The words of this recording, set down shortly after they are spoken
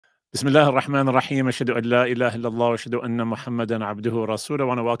بسم الله الرحمن الرحيم أشهد أن لا إله إلا الله وأشهد أن محمدا عبده ورسوله. I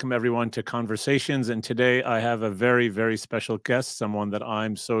want to welcome everyone to Conversations, and today I have a very, very special guest, someone that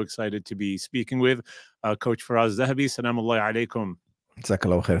I'm so excited to be speaking with, Coach Firas Zahabi. Salamullahi alaikum.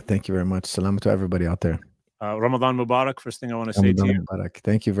 Jazakallah khair. Thank you very much. Salam to everybody out there. Ramadan Mubarak, first thing I want to say to you. Mubarak.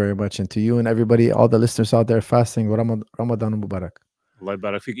 Thank you very much. And to you and everybody, all the listeners out there fasting, Ramadan Mubarak. Allah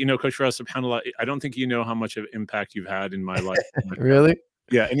Barak Fik. You know, Coach Firas, subhanAllah, I don't think you know how much of impact you've had in my life. Really?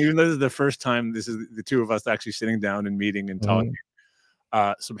 Yeah, and even though this is the first time, this is the two of us actually sitting down and meeting and talking.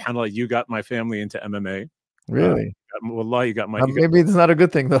 SubhanAllah, you got my family into MMA. Really? Wallah, you got my... maybe it's not a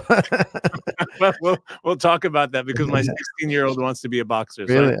good thing, though. we'll talk about that because my 16-year-old wants to be a boxer.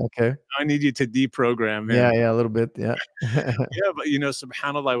 Really? So okay. I need you to deprogram him. Yeah, a little bit. Yeah. Yeah, but you know,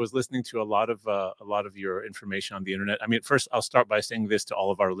 subhanAllah, I was listening to a lot of your information on the internet. I mean, first, I'll start by saying this to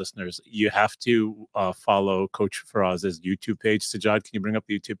all of our listeners: you have to follow Coach Firaz's YouTube page. Sajjad, can you bring up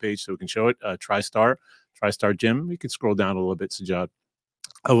the YouTube page so we can show it? Tristar Gym. You can scroll down a little bit, Sajjad.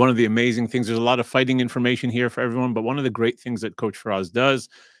 One of the amazing things, there's a lot of fighting information here for everyone, but one of the great things that Coach Firas does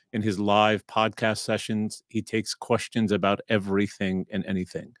in his live podcast sessions, he takes questions about everything and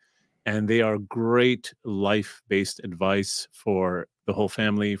anything. And they are great life-based advice for the whole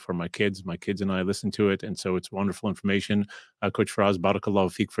family, for my kids. My kids and I listen to it, and so it's wonderful information. Coach Firas,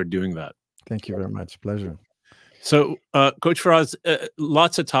 barakallahu feek for doing that. Thank you very much. Pleasure. So, Coach Firas,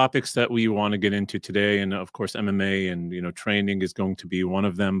 lots of topics that we want to get into today, and of course, MMA and training is going to be one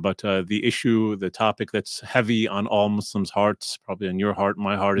of them. But the topic that's heavy on all Muslims' hearts, probably on your heart,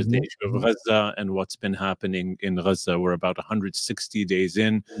 my heart, is the issue of Gaza and what's been happening in Gaza. We're about 160 days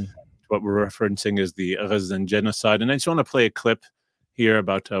in. What we're referencing is the Gazan genocide, and I just want to play a clip here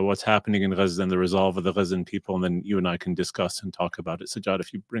about what's happening in Gaza and the resolve of the Gazan people, and then you and I can discuss and talk about it. Sajjad,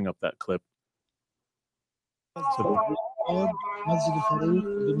 if you bring up that clip. مسجد الفاروق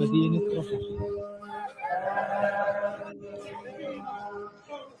بمدينة رفح.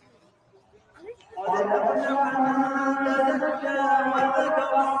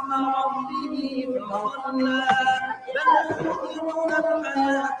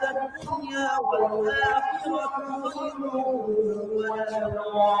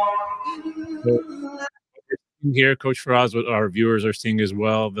 Here, Coach Firas, what our viewers are seeing as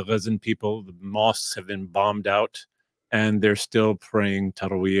well, the Gazan people, the mosques have been bombed out, and they're still praying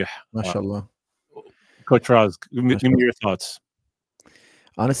Taraweeh. MashaAllah. Coach Firas, give me your thoughts.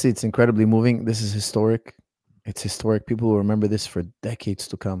 Honestly, it's incredibly moving. This is historic. It's historic. People will remember this for decades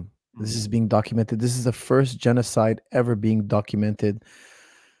to come. This is being documented. This is the first genocide ever being documented.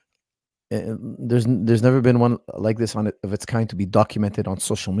 There's never been one like this of its kind to be documented on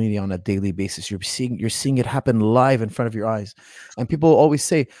social media on a daily basis. You're seeing it happen live in front of your eyes, and people always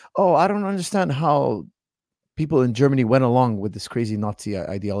say, "Oh, I don't understand how people in Germany went along with this crazy Nazi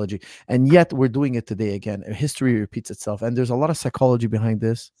ideology," and yet we're doing it today again. History repeats itself, and there's a lot of psychology behind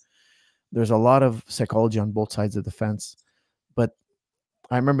this. There's a lot of psychology on both sides of the fence. But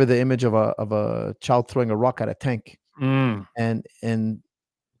I remember the image of a child throwing a rock at a tank, and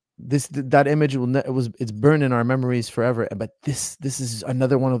that image it's burned in our memories forever. But this is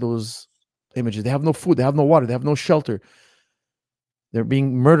another one of those images. They have no food, they have no water, they have no shelter. They're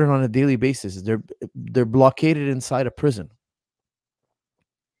being murdered on a daily basis. They're blockaded inside a prison.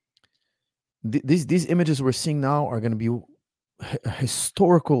 These images we're seeing now are going to be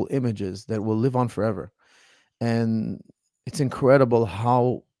historical images that will live on forever. And it's incredible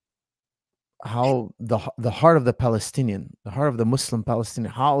how the heart of the Palestinian, the heart of the Muslim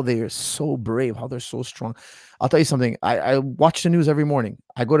Palestinian, how they are so brave, how they're so strong. I'll tell you something. I watch the news every morning.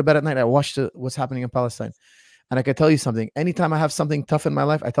 I go to bed at night. I watch what's happening in Palestine. And I can tell you something. Anytime I have something tough in my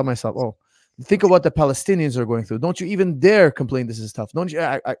life, I tell myself, "Oh, think of what the Palestinians are going through. Don't you even dare complain this is tough. Don't you?"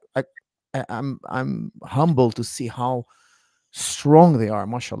 I'm humbled to see how strong they are,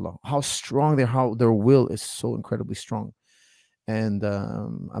 mashallah. How strong they are, how their will is so incredibly strong. And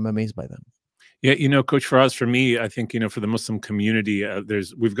I'm amazed by them. Yeah, Coach Firas, for me, I think, for the Muslim community,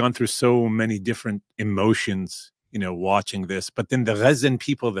 we've gone through so many different emotions, watching this. But then the Gazan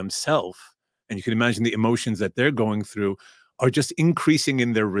people themselves, and you can imagine the emotions that they're going through, are just increasing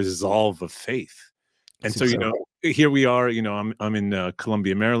in their resolve of faith. And so, here we are, I'm in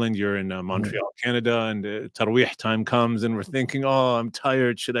Columbia, Maryland, you're in Montreal, Canada, and Taraweeh time comes and we're thinking, "Oh, I'm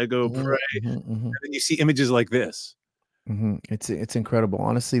tired. Should I go pray?" And then you see images like this. It's incredible.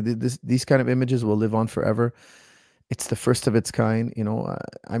 Honestly, these kind of images will live on forever. It's the first of its kind.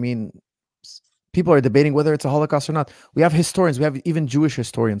 I mean, people are debating whether it's a Holocaust or not. We have historians. We have even Jewish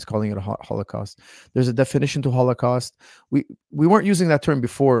historians calling it a Holocaust. There's a definition to Holocaust. We weren't using that term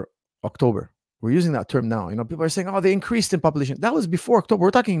before October. We're using that term now. People are saying, oh, they increased in population. That was before October.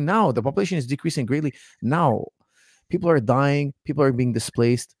 We're talking now. The population is decreasing greatly now. People are dying. People are being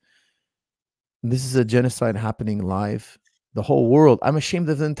displaced. This is a genocide happening live. The whole world. I'm ashamed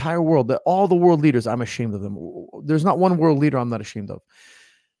of the entire world. All the world leaders, I'm ashamed of them. There's not one world leader I'm not ashamed of.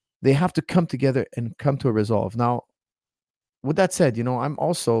 They have to come together and come to a resolve. Now, with that said,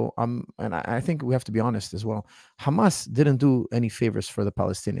 and I think we have to be honest as well. Hamas didn't do any favors for the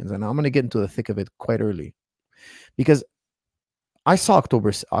Palestinians, and I'm going to get into the thick of it quite early, because I saw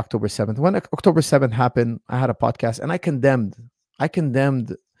October 7th. When October 7th happened, I had a podcast, and I condemned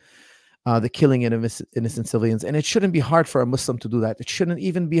the killing of innocent civilians, and it shouldn't be hard for a Muslim to do that. It shouldn't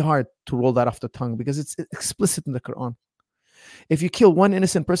even be hard to roll that off the tongue, because it's explicit in the Quran. If you kill one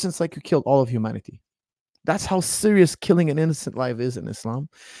innocent person, it's like you killed all of humanity. That's how serious killing an innocent life is in Islam.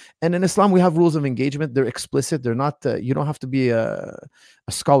 And in Islam, we have rules of engagement. They're explicit. They're not, you don't have to be a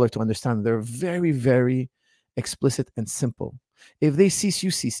scholar to understand. They're very, very explicit and simple. If they cease,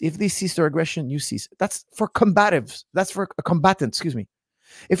 you cease. If they cease their aggression, you cease. That's for combatives. That's for a combatant, excuse me.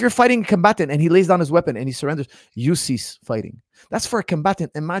 If you're fighting a combatant and he lays down his weapon and he surrenders, you cease fighting. That's for a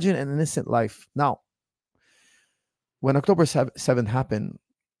combatant. Imagine an innocent life. Now, when October 7th happened,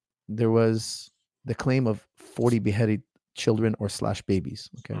 there was the claim of 40 beheaded children or / babies.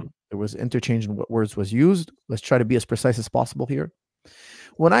 Okay. There was interchange in what words was used. Let's try to be as precise as possible here.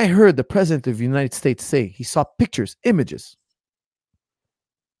 When I heard the president of the United States say he saw pictures, images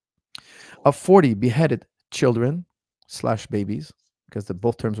of 40 beheaded children / babies, because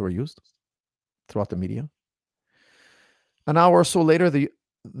both terms were used throughout the media, an hour or so later,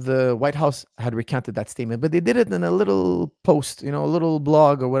 the White House had recanted that statement, but they did it in a little post, a little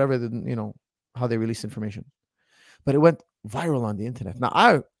blog or whatever, how they release information. But it went viral on the internet.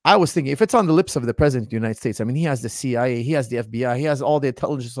 Now, I was thinking, if it's on the lips of the president of the United States, I mean, he has the CIA, he has the FBI, he has all the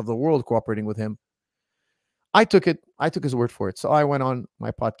intelligence of the world cooperating with him. I took his word for it. So I went on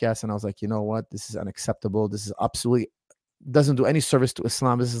my podcast and I was like, you know what? This is unacceptable. This is absolutely doesn't do any service to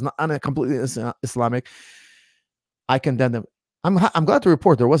Islam. This is not completely Islamic. I condemn them. I'm glad to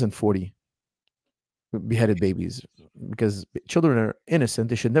report there wasn't 40 beheaded babies, because children are innocent.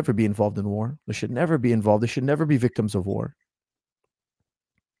 They should never be involved in war. They should never be involved. They should never be victims of war.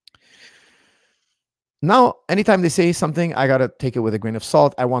 Now, anytime they say something, I gotta take it with a grain of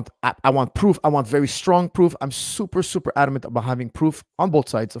salt. I want proof. I want very strong proof. I'm super, super adamant about having proof on both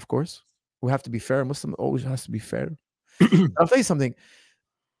sides, of course. We have to be fair. Muslim always has to be fair. I'll tell you something.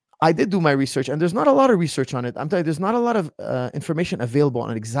 I did do my research, and there's not a lot of research on it. I'm telling you, there's not a lot of information available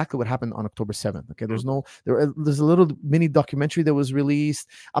on exactly what happened on October 7th. Okay, there's a little mini documentary that was released.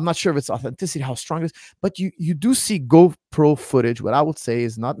 I'm not sure of its authenticity, how strong it is, but you do see GoPro footage. What I would say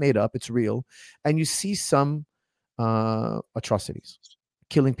is not made up; it's real, and you see some atrocities,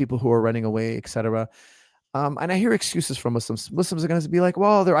 killing people who are running away, etc. And I hear excuses from Muslims. Muslims are going to be like,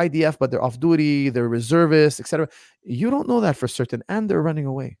 well, they're IDF, but they're off duty, they're reservists, etc. You don't know that for certain, and they're running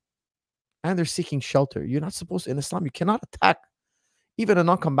away. And they're seeking shelter. You're not supposed to, in Islam, you cannot attack even a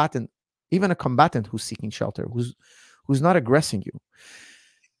non-combatant, even a combatant who's seeking shelter, who's not aggressing you.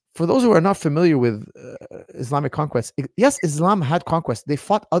 For those who are not familiar with Islamic conquest, yes, Islam had conquest. They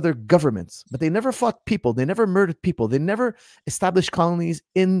fought other governments, but they never fought people. They never murdered people. They never established colonies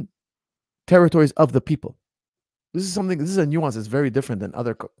in territories of the people. This is a nuance that's very different than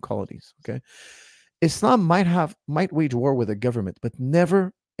other colonies. Okay, Islam might wage war with a government, but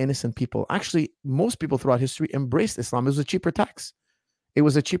never innocent people. Actually, most people throughout history embraced Islam. It was a cheaper tax. It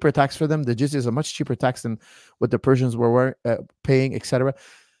was a cheaper tax for them. The jizya is a much cheaper tax than what the Persians were paying, etc.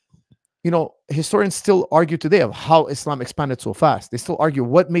 Historians still argue today of how Islam expanded so fast. They still argue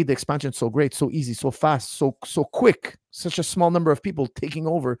what made the expansion so great, so easy, so fast, so quick. Such a small number of people taking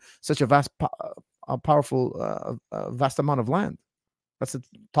over such a vast, powerful, vast amount of land. That's a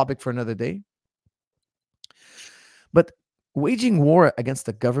topic for another day. But waging war against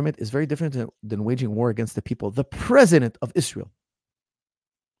the government is very different than waging war against the people. The president of Israel,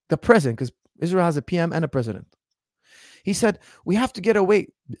 because Israel has a PM and a president, he said, we have to get away,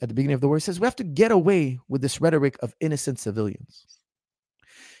 at the beginning of the war, he says, we have to get away with this rhetoric of innocent civilians.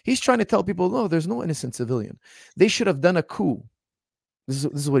 He's trying to tell people, no, there's no innocent civilian. They should have done a coup. This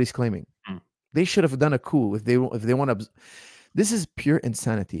is what he's claiming. They should have done a coup if they want to. This is pure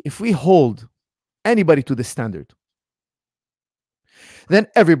insanity. If we hold anybody to this standard, then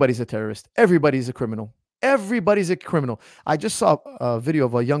everybody's a terrorist. Everybody's a criminal. Everybody's a criminal. I just saw a video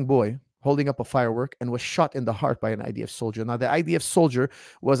of a young boy holding up a firework and was shot in the heart by an IDF soldier. Now, the IDF soldier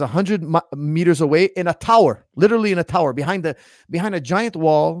was 100 meters away in a tower, literally in a tower, behind a giant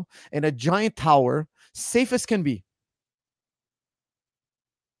wall, in a giant tower, safe as can be.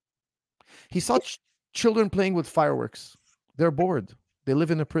 He saw children playing with fireworks. They're bored. They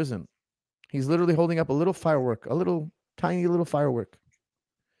live in a prison. He's literally holding up a little firework, a little tiny little firework.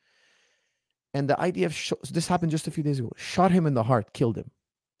 And the IDF, this happened just a few days ago, shot him in the heart, killed him.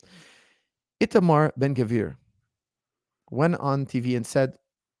 Itamar Ben-Gvir went on TV and said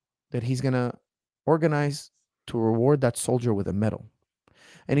that he's going to organize to reward that soldier with a medal.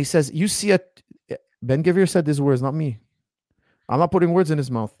 And he says, you see it. Ben-Gvir said these words, not me. I'm not putting words in his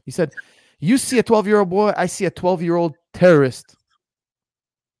mouth. He said, you see a 12-year-old boy, I see a 12-year-old terrorist.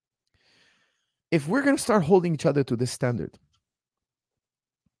 If we're going to start holding each other to this standard,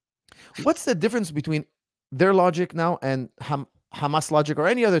 what's the difference between their logic now and Hamas logic, or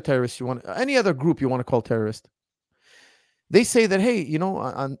any other terrorist you want, any other group you want to call terrorist? They say that, hey, you know,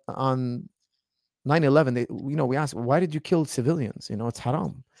 on 9/11, we asked, why did you kill civilians? You know, it's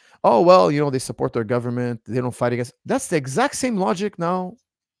haram. Oh, well, you know, they support their government. They don't fight against. That's the exact same logic now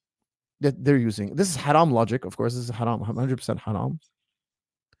that they're using. This is haram logic, of course. This is haram, 100% haram.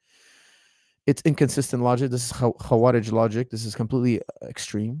 It's inconsistent logic. This is Khawarij logic. This is completely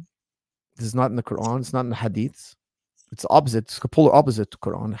extreme. This is not in the Quran. It's not in the Hadith. It's opposite. It's the polar opposite to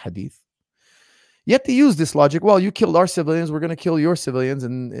Quran and Hadith. Yet they use this logic. Well, you killed our civilians. We're going to kill your civilians,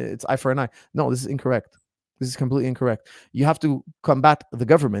 and it's eye for an eye. No, this is incorrect. This is completely incorrect. You have to combat the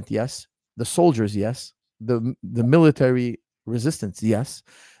government, yes. The soldiers, yes. The military resistance, yes.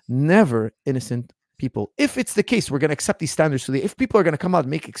 Never innocent people. If it's the case, we're going to accept these standards today. If people are going to come out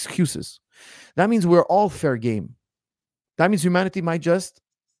and make excuses, that means we're all fair game. That means humanity might just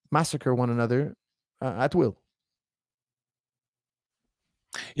massacre one another at will.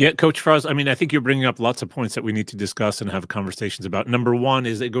 Yeah, Coach Firas, I mean, I think you're bringing up lots of points that we need to discuss and have conversations about. Number one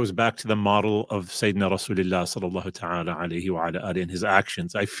is it goes back to the model of Sayyidina Rasulullah sallallahu ta'ala alayhi wa ala alihi and his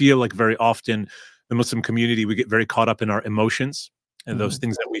actions. I feel like very often the Muslim community, we get very caught up in our emotions and those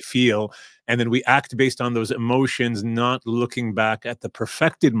things that we feel, and then we act based on those emotions, not looking back at the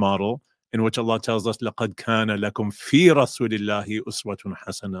perfected model in which Allah tells us, لَقَدْ كَانَ لَكُمْ فِي رَسُولِ اللَّهِ أُسْوَةٌ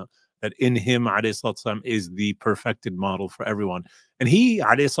حَسَنَةٌ, that in him, alayhi salatu is the perfected model for everyone. And he,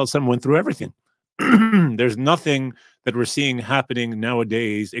 alayhi salatu, went through everything. There's nothing that we're seeing happening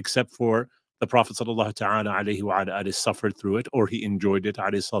nowadays except for the Prophet sallallahu ta'ala alayhi wa alihi suffered through it, or he enjoyed it,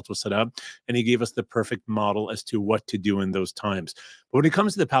 alayhi salatu wasalam, and he gave us the perfect model as to what to do in those times. But when it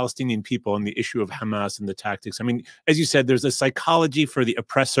comes to the Palestinian people and the issue of Hamas and the tactics, I mean, as you said, there's a psychology for the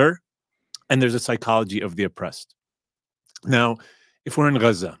oppressor and there's a psychology of the oppressed. Now, if we're in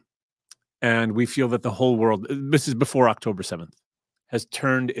Gaza, and we feel that the whole world, this is before October 7th, has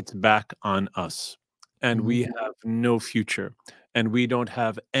turned its back on us. And we have no future. And we don't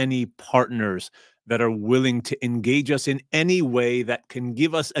have any partners that are willing to engage us in any way that can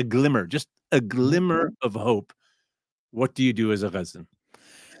give us a glimmer, just a glimmer of hope. What do you do as a Gazan?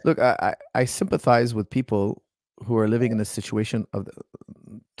 Look, I sympathize with people who are living in a situation of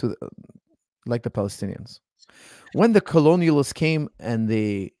like the Palestinians. When the colonialists came and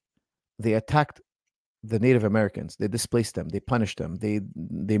they attacked the Native Americans, they displaced them, they punished them,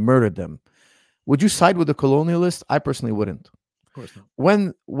 they murdered them. Would you side with the colonialists? I personally wouldn't. Of course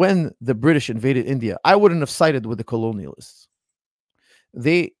not. When the British invaded India, I wouldn't have sided with the colonialists.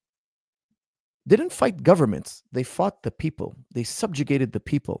 They didn't fight governments. They fought the people. They subjugated the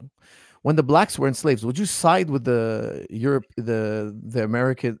people. When the blacks were enslaved, would you side with the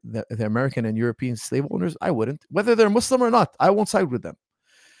American and European slave owners? I wouldn't. Whether they're Muslim or not, I won't side with them.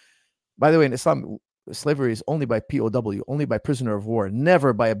 By the way, in Islam, slavery is only by POW, only by prisoner of war,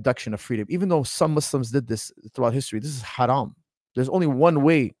 never by abduction of freedom. Even though some Muslims did this throughout history, this is haram. There's only one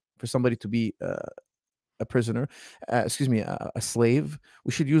way for somebody to be a prisoner, a slave.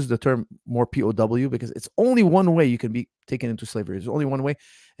 We should use the term more POW because it's only one way you can be taken into slavery. There's only one way,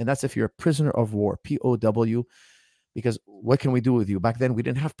 and that's if you're a prisoner of war, POW, because what can we do with you? Back then, we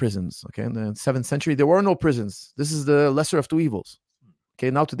didn't have prisons, okay? In the 7th century, there were no prisons. This is the lesser of two evils. Okay,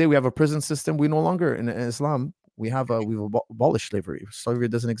 now today we have a prison system. We no longer, in Islam, we've abolished slavery. Slavery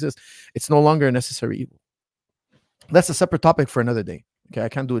doesn't exist. It's no longer a necessary evil. That's a separate topic for another day. Okay, I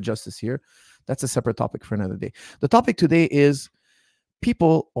can't do it justice here. That's a separate topic for another day. The topic today is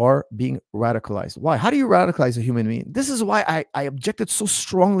people are being radicalized. Why? How do you radicalize a human being? This is why I objected so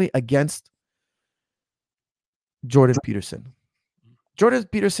strongly against Jordan Peterson. Jordan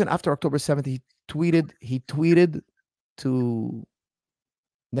Peterson, after October 7th, he tweeted to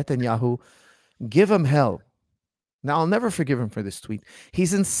Netanyahu, give him hell. Now, I'll never forgive him for this tweet.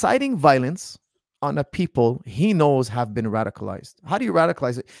 He's inciting violence on a people he knows have been radicalized. How do you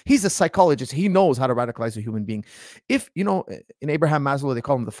radicalize it? He's a psychologist. He knows how to radicalize a human being. If, you know, in Abraham Maslow, they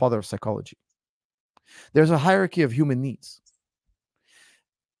call him the father of psychology. There's a hierarchy of human needs.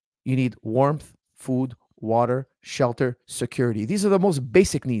 You need warmth, food, water, shelter, security. These are the most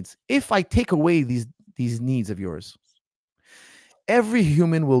basic needs. If I take away these needs of yours, every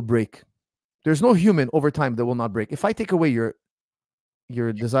human will break. There's no human over time that will not break. If I take away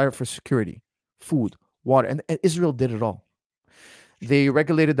your desire for security, food, water, and Israel did it all. They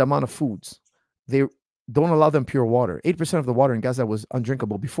regulated the amount of foods. They don't allow them pure water. 8% of the water in Gaza was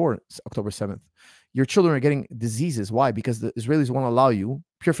undrinkable before October 7th. Your children are getting diseases. Why? Because the Israelis won't allow you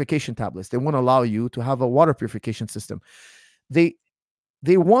purification tablets. They won't allow you to have a water purification system. They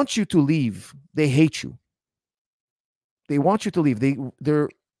want you to leave. They hate you. They want you to leave. They're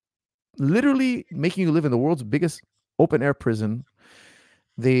literally making you live in the world's biggest open air prison.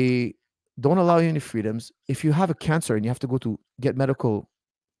 They don't allow you any freedoms. If you have a cancer and you have to go to get medical,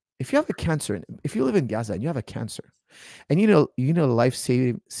 if you have a cancer, if you live in Gaza and you have a cancer and you need a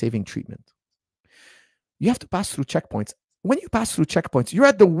life-saving treatment, you have to pass through checkpoints. When you pass through checkpoints, you're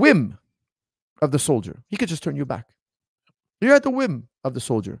at the whim of the soldier. He could just turn you back. You're at the whim of the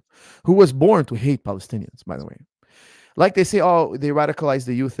soldier, who was born to hate Palestinians, by the way. Like they say, oh, they radicalize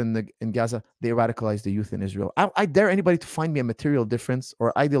the youth in Gaza. They radicalize the youth in Israel. I dare anybody to find me a material difference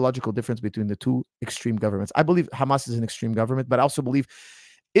or ideological difference between the two extreme governments. I believe Hamas is an extreme government, but I also believe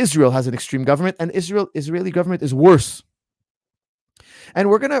Israel has an extreme government, and Israeli government is worse. And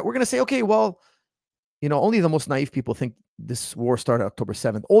we're gonna say, okay, well, only the most naive people think this war started October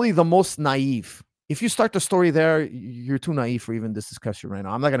 7th. Only the most naive. If you start the story there, you're too naive for even this discussion right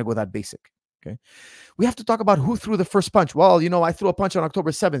now. I'm not gonna go that basic. Okay, we have to talk about who threw the first punch. Well, I threw a punch on October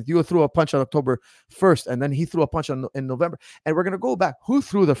 7th. You threw a punch on October 1st, and then he threw a punch in November. And we're going to go back. Who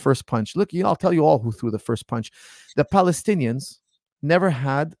threw the first punch? Look, I'll tell you all who threw the first punch. The Palestinians never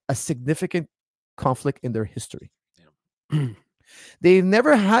had a significant conflict in their history. Yeah. They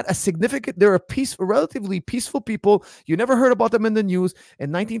never had a significant. They're a relatively peaceful people. You never heard about them in the news.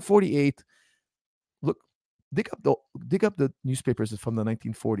 In 1948, look, dig up the newspapers from the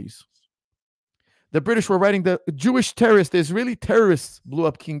 1940s. The British were writing the Jewish terrorists, the Israeli terrorists blew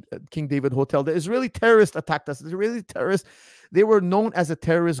up King David Hotel. The Israeli terrorists attacked us. The Israeli terrorists, they were known as a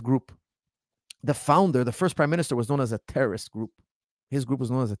terrorist group. The founder, the first prime minister, was known as a terrorist group. His group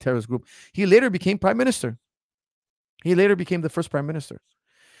was known as a terrorist group. He later became prime minister. He later became the first prime minister.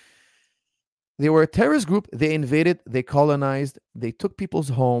 They were a terrorist group. They invaded, they colonized, they took people's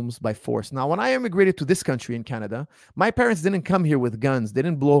homes by force. Now, when I immigrated to this country in Canada, my parents didn't come here with guns. They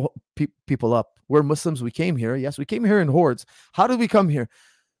didn't blow people up. We're Muslims. We came here. Yes, we came here in hordes. How did we come here?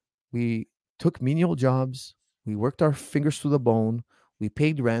 We took menial jobs. We worked our fingers to the bone. We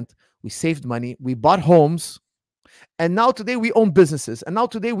paid rent. We saved money. We bought homes. And now today we own businesses. And now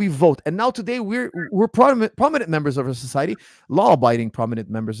today we vote. And now today we're prominent members of our society, law-abiding prominent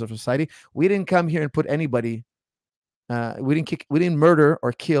members of society. We didn't come here and put anybody. We didn't murder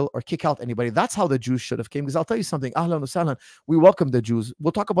or kill or kick out anybody. That's how the Jews should have came. Because I'll tell you something. Ahlan wa sahlan. We welcome the Jews.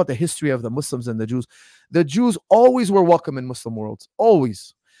 We'll talk about the history of the Muslims and the Jews. The Jews always were welcome in Muslim worlds.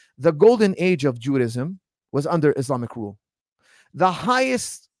 Always. The golden age of Judaism was under Islamic rule. The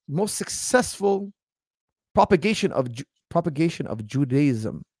highest, most successful propagation of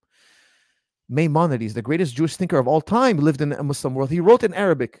Judaism, Maimonides, the greatest Jewish thinker of all time, lived in a Muslim world. He wrote in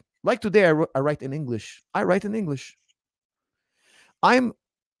Arabic. Like today, I write in English. I write in English. If the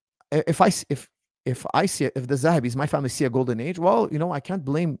Zahabis, my family, see a golden age, well, I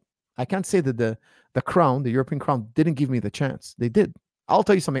can't say that the crown, the European crown, didn't give me the chance. They did. I'll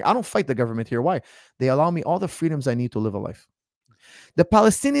tell you something. I don't fight the government here. Why? They allow me all the freedoms I need to live a life. The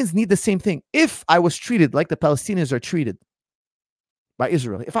Palestinians need the same thing. If I was treated like the Palestinians are treated by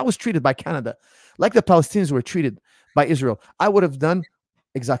Israel, if I was treated by Canada like the Palestinians were treated by Israel, I would have done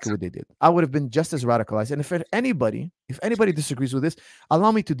exactly what they did. I would have been just as radicalized. And if anybody disagrees with this,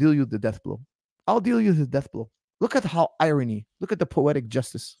 allow me to deal you the death blow. I'll deal you the death blow. Look at how irony. Look at the poetic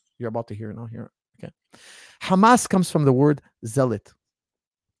justice you're about to hear now. Here, okay. Hamas comes from the word zealot.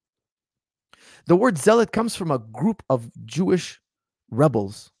 The word zealot comes from a group of Jewish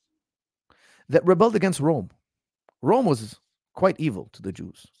rebels that rebelled against Rome. Rome was quite evil to the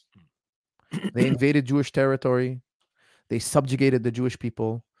Jews. They invaded Jewish territory. They subjugated the Jewish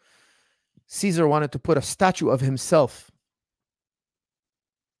people. Caesar wanted to put a statue of himself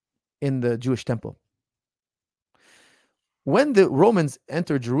in the Jewish temple. When the Romans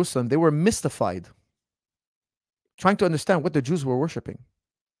entered Jerusalem, they were mystified, trying to understand what the Jews were worshiping.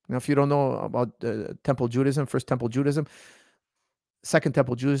 Now, if you don't know about Temple Judaism, First Temple Judaism, Second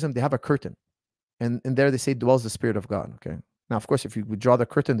Temple Judaism, they have a curtain. And there they say dwells the Spirit of God. Okay. Now, of course, if you draw the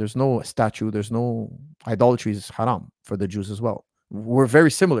curtain, there's no statue, there's no idolatry is haram for the Jews as well. We're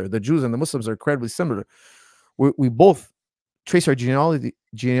very similar. The Jews and the Muslims are incredibly similar. We both trace our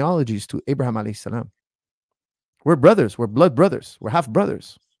genealogies to Abraham alayhi salam. We're brothers. We're blood brothers. We're half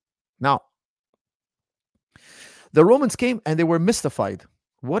brothers. Now, the Romans came and they were mystified.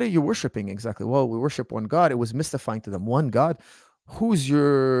 What are you worshiping exactly? Well, we worship one God. It was mystifying to them. One God. Who's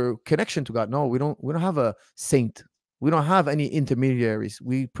your connection to God? No, we don't have a saint. We don't have any intermediaries.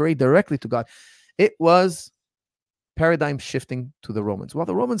 We pray directly to God. It was paradigm shifting to the Romans. Well,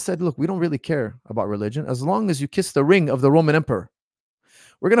 the Romans said, look, we don't really care about religion as long as you kiss the ring of the Roman emperor.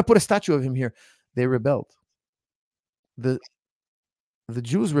 We're going to put a statue of him here. They rebelled. The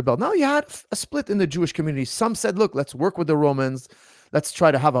Jews rebelled. Now you had a split in the Jewish community. Some said, look, let's work with the Romans. Let's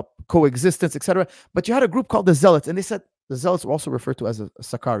try to have a coexistence, etc. But you had a group called the Zealots, and they said the Zealots were also referred to as a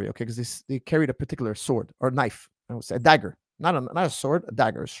Sakari, okay, because they carried a particular sword or knife. I would say a dagger, not a sword. A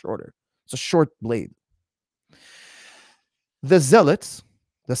dagger is shorter. It's a short blade. The Zealots,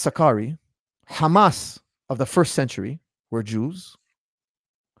 the Sakari, Hamas of the first century were Jews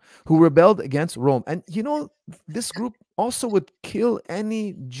who rebelled against Rome. And you know, this group also would kill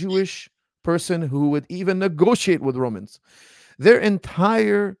any Jewish person who would even negotiate with Romans. Their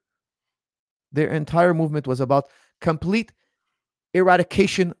entire movement was about complete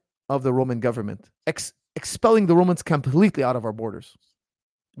eradication of the Roman government, expelling the Romans completely out of our borders.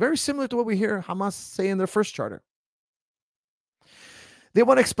 Very similar to what we hear Hamas say in their first charter. They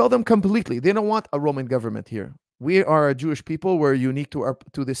want to expel them completely. They don't want a Roman government here. We are a Jewish people. We're unique to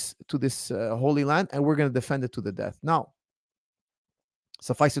this holy land, and we're going to defend it to the death. Now,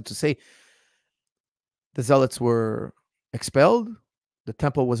 suffice it to say, the Zealots were expelled. The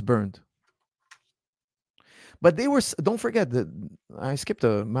temple was burned. But they were, don't forget that I skipped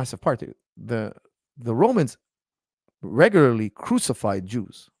a massive part. The Romans regularly crucified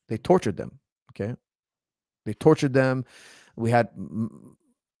Jews. They tortured them. Okay, they tortured them.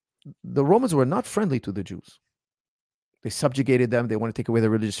 The Romans were not friendly to the Jews. They subjugated them. They want to take away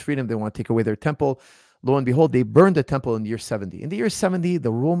their religious freedom. They want to take away their temple. Lo and behold, they burned the temple in the year 70. In the year 70,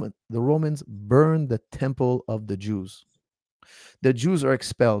 the Romans burned the temple of the Jews. The Jews are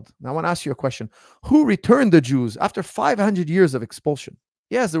expelled. Now, I want to ask you a question. Who returned the Jews after 500 years of expulsion?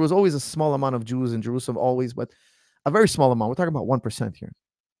 Yes, there was always a small amount of Jews in Jerusalem, always, but a very small amount. We're talking about 1% here.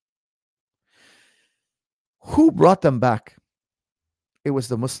 Who brought them back? It was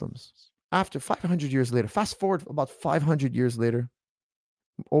the Muslims. After 500 years later, fast forward about 500 years later,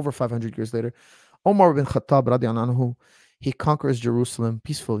 over 500 years later, Omar bin Khattab, radiallahu anhu, he conquers Jerusalem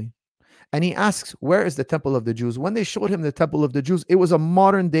peacefully. And he asks, where is the temple of the Jews? When they showed him the temple of the Jews, it was a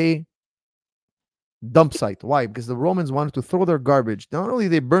modern day dump site. Why? Because the Romans wanted to throw their garbage. Not only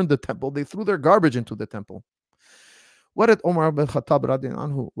they burned the temple, they threw their garbage into the temple. What did Omar bin Khattab, radiallahu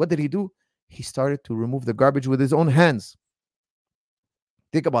anhu, what did he do? He started to remove the garbage with his own hands.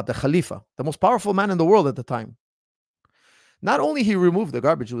 Think about the Khalifa, the most powerful man in the world at the time. Not only he removed the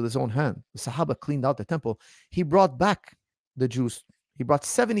garbage with his own hand, the Sahaba cleaned out the temple, he brought back the Jews. He brought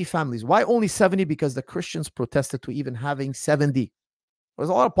 70 families. Why only 70? Because the Christians protested to even having 70. There was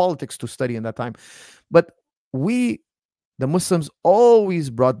a lot of politics to study in that time. But we, the Muslims, always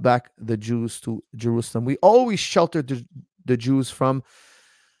brought back the Jews to Jerusalem. We always sheltered the Jews from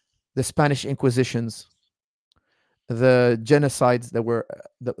the Spanish Inquisitions, the genocides that were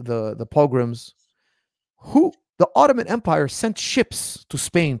the pogroms. The Ottoman Empire sent ships to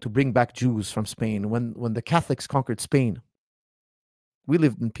Spain to bring back Jews from Spain when the Catholics conquered Spain. We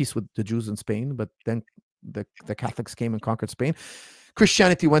lived in peace with the Jews in Spain, but then the Catholics came and conquered Spain.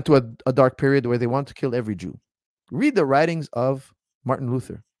 Christianity went to a dark period where they wanted to kill every Jew. Read the writings of Martin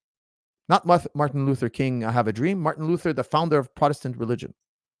Luther. Not Martin Luther King, I Have a Dream. Martin Luther, the founder of Protestant religion.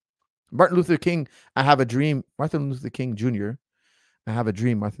 Martin Luther King, I Have a Dream. Martin Luther King Jr., I Have a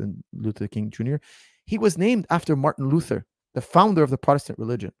Dream, Martin Luther King Jr. He was named after Martin Luther, the founder of the Protestant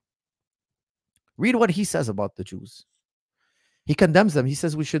religion. Read what he says about the Jews. He condemns them. He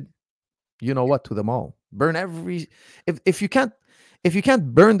says we should, you know what, to them all. Burn every... If you can't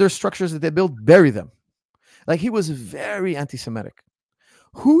burn their structures that they built, bury them. Like, he was very anti-Semitic.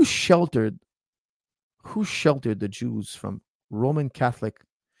 Who sheltered the Jews from Roman Catholic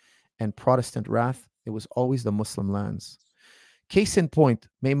and Protestant wrath? It was always the Muslim lands. Case in point,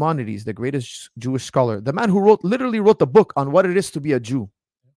 Maimonides, the greatest Jewish scholar, the man who literally wrote the book on what it is to be a Jew.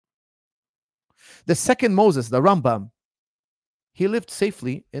 The second Moses, the Rambam, he lived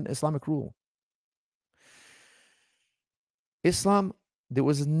safely in Islamic rule. Islam, there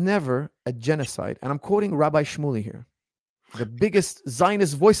was never a genocide. And I'm quoting Rabbi Shmuley here, the biggest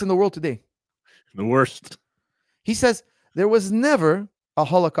Zionist voice in the world today. The worst. He says, there was never a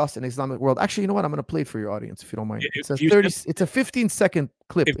Holocaust in the Islamic world. Actually, you know what? I'm going to play it for your audience if you don't mind. It's a it's a 15-second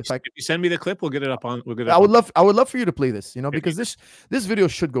clip. If you send me the clip, we'll get it up on. We'll get it I would love for you to play this. You know, because this video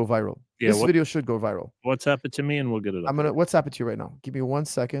should go viral. Yeah, this video should go viral. WhatsApp it to me, and we'll get it up. I'm gonna WhatsApp it to you right now. Give me 1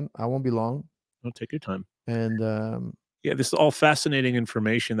 second. I won't be long. Don't take your time. And yeah, this is all fascinating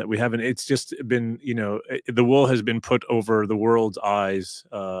information that we haven't. It's just been, you know, the wool has been put over the world's eyes,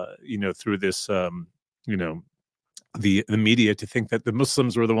 you know, through this, you know, the media, to think that the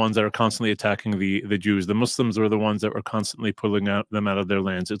Muslims were the ones that are constantly attacking the Jews. The Muslims were the ones that were constantly pulling them out of their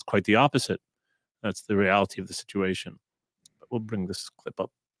lands. It's quite the opposite. That's the reality of the situation. But we'll bring this clip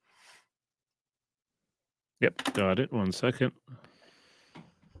up. Yep, got it. 1 second.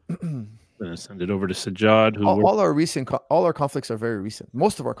 Gonna send it over to Sajjad. Who all our conflicts are very recent.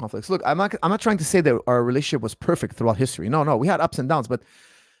 Most of our conflicts. Look, I'm not trying to say that our relationship was perfect throughout history. No, we had ups and downs, but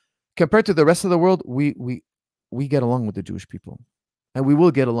compared to the rest of the world, we get along with the Jewish people, and we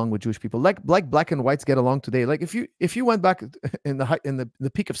will get along with Jewish people. Like black and whites get along today. Like if you went back in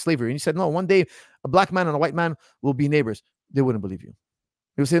the peak of slavery and you said, no, one day a black man and a white man will be neighbors, they wouldn't believe you.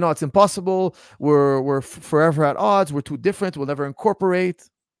 They would say, no, it's impossible. We're forever at odds. We're too different. We'll never incorporate.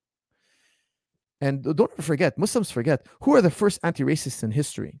 And don't ever forget, Muslims forget, who are the first anti-racists in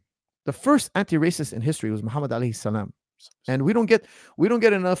history? The first anti-racist in history was Muhammad alayhi salam. And we don't get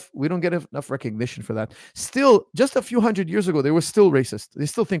enough recognition for that. Still, just a few hundred years ago, they were still racist. They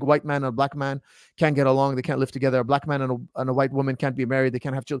still think white man and a black man can't get along. They can't live together. A black man and a white woman can't be married. They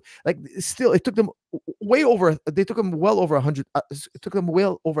can't have children. Like, still, it took them well over 100. It took them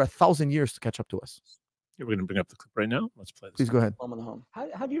well over 1,000 years to catch up to us. We're going to bring up the clip right now. Let's play this. Please go ahead.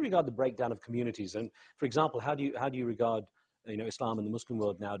 How do you regard the breakdown of communities? And for example, how do you regard, you know, Islam in the Muslim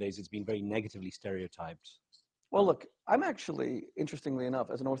world nowadays? It's been very negatively stereotyped. Well, look, I'm actually, interestingly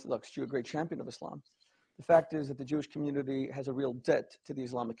enough, as an Orthodox Jew, a great champion of Islam. The fact is that the Jewish community has a real debt to the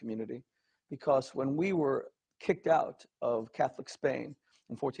Islamic community, because when we were kicked out of Catholic Spain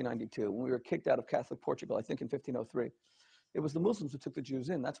in 1492, when we were kicked out of Catholic Portugal, I think in 1503, it was the Muslims who took the Jews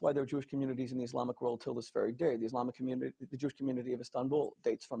in. That's why there are Jewish communities in the Islamic world till this very day. The Islamic community, the Jewish community of Istanbul,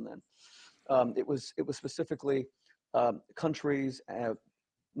 dates from then. It was specifically countries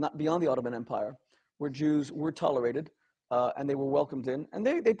not beyond the Ottoman Empire, where Jews were tolerated and they were welcomed in, and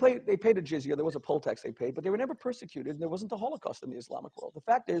they paid a jizya. There was a poll tax they paid, but they were never persecuted, and there wasn't a Holocaust in the Islamic world. The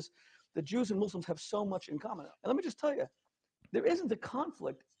fact is, the Jews and Muslims have so much in common. And let me just tell you, there isn't a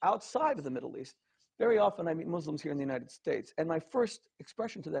conflict outside of the Middle East. Very often I meet Muslims here in the United States, and my first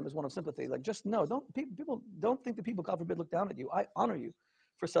expression to them is one of sympathy. Like, just no, people don't think that people, God forbid, look down at you. I honor you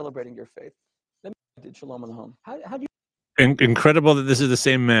for celebrating your faith. Let me did shalom in the home. How do you? Incredible that this is the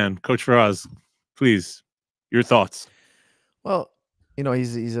same man, Coach Firas. Please, your thoughts. Well, you know,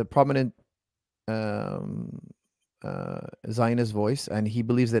 he's a prominent Zionist voice, and he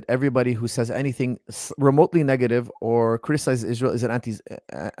believes that everybody who says anything remotely negative or criticizes Israel is an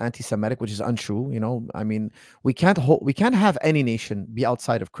anti-Semitic, which is untrue. You know, I mean, we can't have any nation be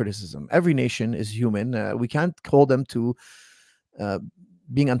outside of criticism. Every nation is human. We can't hold them to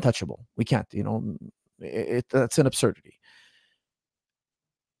being untouchable. We can't. You know, that's an absurdity.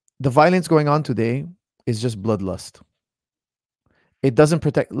 The violence going on today is just bloodlust. It doesn't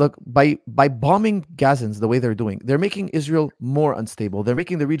protect. Look, by bombing Gazans the way they're doing, they're making Israel more unstable. They're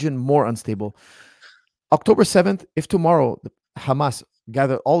making the region more unstable. October 7th, if tomorrow Hamas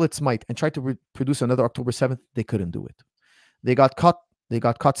gathered all its might and tried to produce another October 7th, they couldn't do it. They got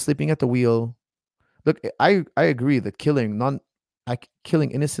caught sleeping at the wheel. Look, I agree that killing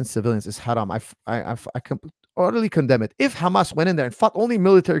innocent civilians is haram. I utterly condemn it. If Hamas went in there and fought only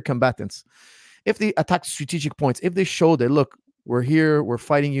military combatants, if they attacked strategic points, if they showed that, look, we're here, we're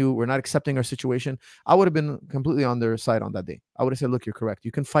fighting you, we're not accepting our situation, I would have been completely on their side on that day. I would have said, look, you're correct.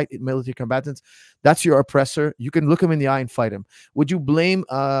 You can fight military combatants. That's your oppressor. You can look him in the eye and fight him. Would you blame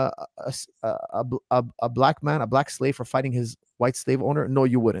a black man, a black slave, for fighting his white slave owner? No,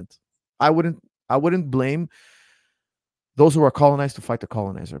 you wouldn't. I wouldn't blame those who are colonized to fight the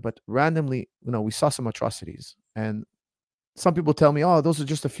colonizer. But randomly, you know, we saw some atrocities. And some people tell me, oh, those are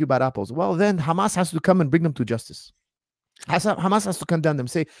just a few bad apples. Well, then Hamas has to come and bring them to justice. Hamas has to condemn them.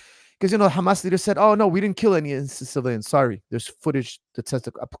 Say, because, you know, Hamas leader said, oh, no, we didn't kill any innocent civilians. Sorry. There's footage that says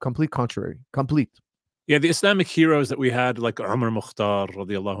the complete contrary. Complete. Yeah, the Islamic heroes that we had, like Umar Mukhtar,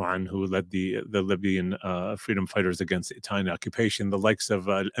 radiallahu anhu, who led the Libyan freedom fighters against the Italian occupation, the likes of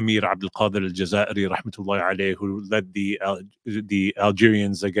Amir Abdul Qadir al-Jazairi, rahmatullahi alayh, who led the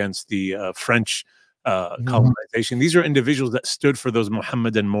Algerians against the French colonization. These are individuals that stood for those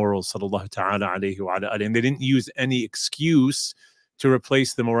Muhammadan morals, sallallahu ta'ala alayhi wa ala alihi, and they didn't use any excuse to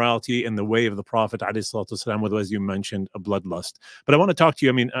replace the morality and the way of the Prophet ﷺ with, as you mentioned, a bloodlust. But I want to talk to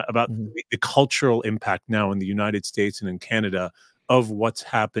you, I mean, about the cultural impact now in the United States and in Canada of what's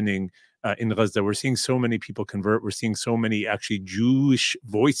happening in Gaza. We're seeing so many people convert. We're seeing so many actually Jewish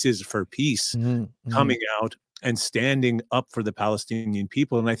voices for peace coming out and standing up for the Palestinian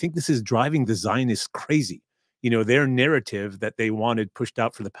people. And I think this is driving the Zionists crazy. You know, their narrative that they wanted pushed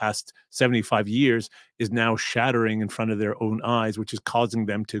out for the past 75 years is now shattering in front of their own eyes, which is causing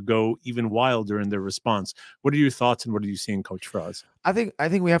them to go even wilder in their response. What are your thoughts and what are you seeing, Coach Firas? I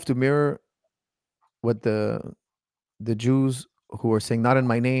think we have to mirror what the Jews who are saying not in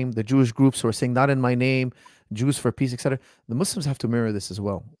my name, the Jewish groups who are saying not in my name, Jews for peace, etc. The Muslims have to mirror this as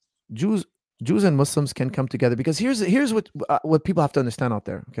well. Jews and Muslims can come together, because here's what people have to understand out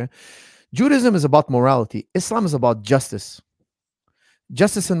there. Okay, Judaism is about morality. Islam is about justice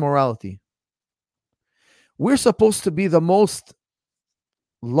and morality. We're supposed to be the most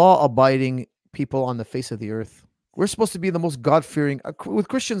law-abiding people on the face of the earth. We're supposed to be the most God-fearing, with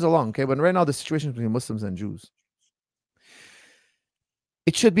Christians along. Okay, but right now the situation between Muslims and Jews.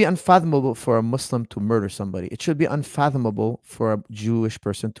 It should be unfathomable for a Muslim to murder somebody. It should be unfathomable for a Jewish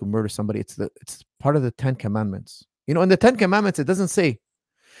person to murder somebody. It's part of the 10 Commandments. You know, in the 10 Commandments, it doesn't say,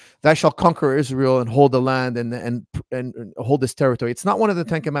 "Thou shalt conquer Israel and hold the land and hold this territory." It's not one of the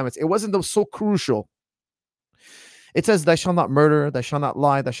 10 Commandments. It wasn't so crucial. It says, "Thou shalt not murder, thou shalt not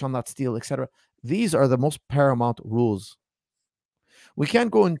lie, thou shalt not steal," etc. These are the most paramount rules. We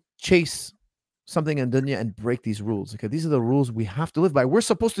can't go and chase something in dunya and break these rules. Okay, these are the rules we have to live by. We're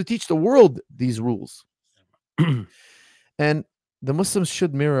supposed to teach the world these rules. And the Muslims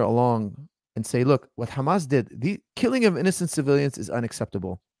should mirror along and say, look, what Hamas did, the killing of innocent civilians is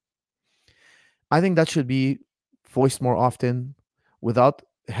unacceptable. I think that should be voiced more often without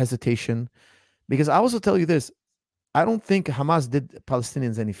hesitation. Because I also tell you this, I don't think Hamas did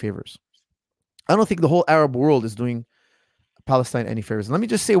Palestinians any favors. I don't think the whole Arab world is doing Palestine any favors. Let me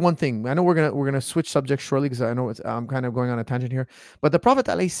just say one thing. I know we're gonna switch subjects shortly, because I know I'm kind of going on a tangent here. But the Prophet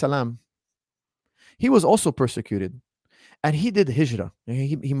ﷺ, he was also persecuted, and he did hijrah.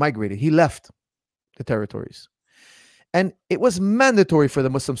 He migrated. He left the territories, and it was mandatory for the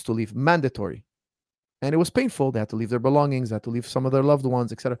Muslims to leave. Mandatory, and it was painful. They had to leave their belongings. They had to leave some of their loved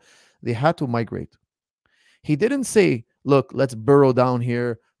ones, etc. They had to migrate. He didn't say, "Look, let's burrow down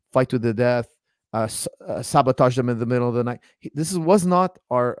here, fight to the death." Sabotage them in the middle of the night. This is not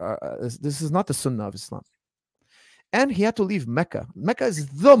the Sunnah of Islam. And he had to leave Mecca. Mecca is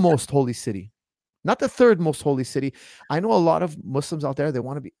the most holy city, not the third most holy city. I know a lot of Muslims out there, they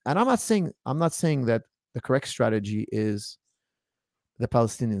want to be, and I'm not saying that the correct strategy is the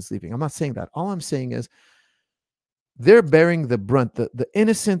Palestinians leaving. I'm not saying that. All I'm saying is they're bearing the brunt. The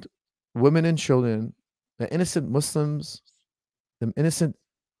innocent women and children, the innocent Muslims, the innocent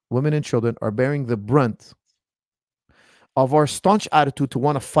women and children are bearing the brunt of our staunch attitude to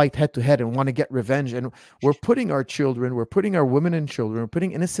want to fight head to head and want to get revenge. And we're putting our children, we're putting our women and children, we're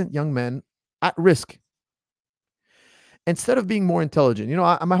putting innocent young men at risk. Instead of being more intelligent, you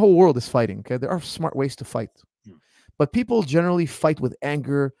know, my whole world is fighting. Okay, there are smart ways to fight, but people generally fight with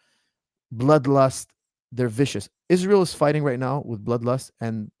anger, bloodlust. They're vicious. Israel is fighting right now with bloodlust,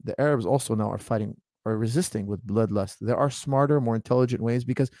 and the Arabs also now are resisting with bloodlust. There are smarter, more intelligent ways,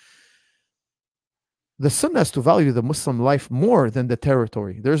 because the Sunnah is to value the Muslim life more than the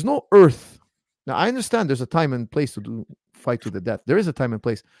territory. There's no earth. Now, I understand there's a time and place to fight to the death. There is a time and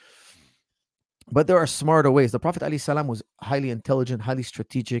place. But there are smarter ways. The Prophet ﷺ was highly intelligent, highly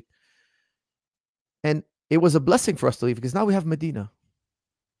strategic. And it was a blessing for us to leave, because now we have Medina.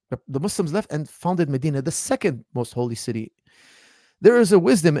 The Muslims left and founded Medina, the second most holy city. There is a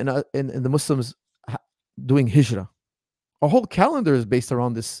wisdom in the Muslims doing hijrah. Our whole calendar is based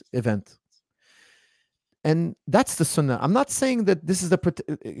around this event. And that's the Sunnah. I'm not saying that this is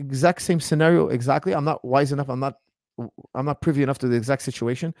the exact same scenario exactly. I'm not wise enough. I'm not privy enough to the exact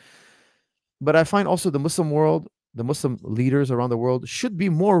situation. But I find also the Muslim world, the Muslim leaders around the world should be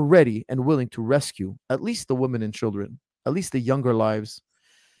more ready and willing to rescue at least the women and children, at least the younger lives.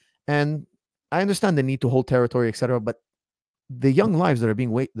 And I understand the need to hold territory, etc. But the young lives that are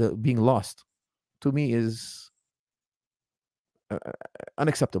being lost, to me, is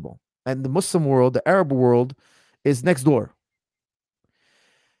unacceptable. And the Muslim world, the Arab world, is next door.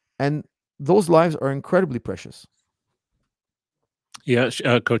 And those lives are incredibly precious. Yeah,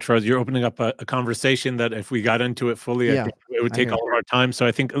 Coach Firas, you're opening up a conversation that if we got into it fully, I think it would take all of our time. So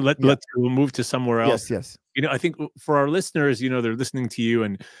I think we'll move to somewhere else. Yes. You know, I think for our listeners, you know, they're listening to you,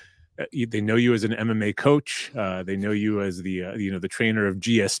 and They know you as an MMA coach. They know you as the the trainer of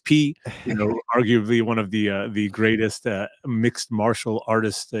GSP. Arguably one of the greatest mixed martial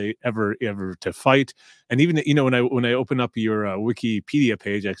artists ever to fight. And even when I open up your Wikipedia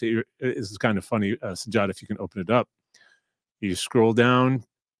page, actually, this is kind of funny, Sajjad, if you can open it up. You scroll down,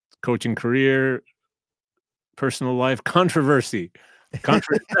 coaching career, personal life, controversy.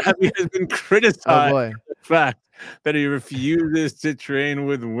 Zahabi has been criticized for the fact that he refuses to train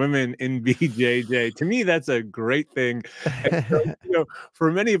with women in BJJ. To me, that's a great thing. And so,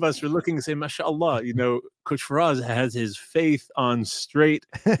 for many of us, we're looking and say, mashallah, Coach Firas has his faith on straight.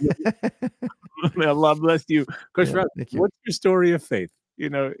 May Allah bless you. Coach Firas, what's your story of faith?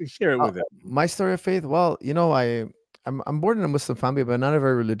 Share it with us. My story of faith? Well, I'm born in a Muslim family, but not a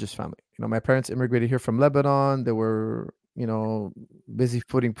very religious family. My parents immigrated here from Lebanon. They were, busy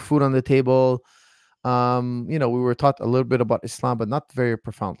putting food on the table. We were taught a little bit about Islam, but not very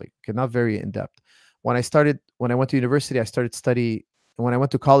profoundly, not very in depth. When I went to university, I started study. When I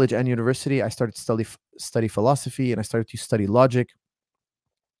went to college and university, I started study philosophy, and I started to study logic.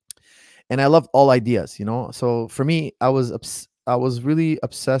 And I loved all ideas, So for me, I was really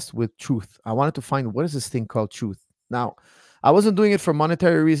obsessed with truth. I wanted to find, what is this thing called truth? Now, I wasn't doing it for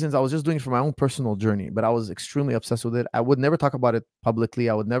monetary reasons. I was just doing it for my own personal journey, but I was extremely obsessed with it. I would never talk about it publicly.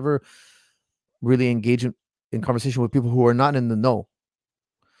 I would never really engage in conversation with people who are not in the know.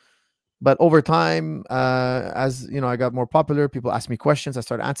 But over time, as I got more popular, people asked me questions. I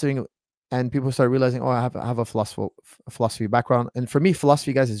started answering, and people started realizing, I have a philosophy background. And for me,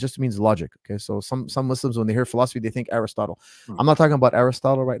 philosophy, guys, it just means logic. Okay, so some Muslims, when they hear philosophy, they think Aristotle. I'm not talking about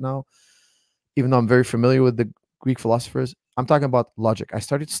Aristotle right now, even though I'm very familiar with the Greek philosophers. I'm talking about logic. I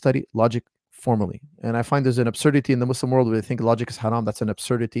started to study logic formally, and I find there's an absurdity in the Muslim world where they think logic is haram. That's an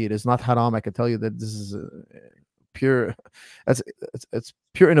absurdity. It is not haram. I can tell you that this is pure. It's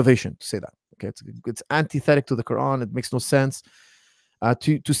pure innovation to say that. Okay, it's antithetic to the Quran. It makes no sense.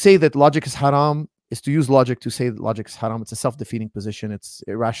 To say that logic is haram is to use logic to say that logic is haram. It's a self-defeating position. It's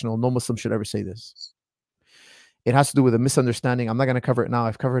irrational. No Muslim should ever say this. It has to do with a misunderstanding. I'm not going to cover it now.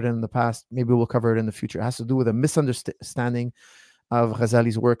 I've covered it in the past. Maybe we'll cover it in the future. It has to do with a misunderstanding of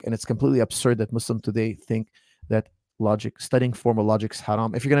Ghazali's work, and it's completely absurd that Muslims today think that studying formal logic is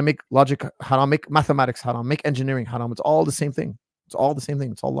haram. If you're going to make logic haram, make mathematics haram, make engineering haram. It's all the same thing. It's all the same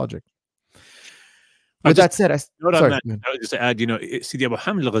thing. It's all logic. With that said, I would just add, Sidi Abu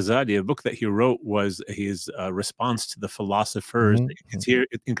Hamid al-Ghazali, a book that he wrote was his response to the philosophers.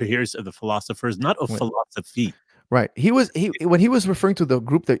 It incoheres of the philosophers, not of philosophy. Right. When he was referring to the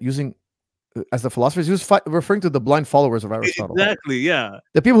group that using as the philosophers, he was referring to the blind followers of Aristotle. Exactly, yeah.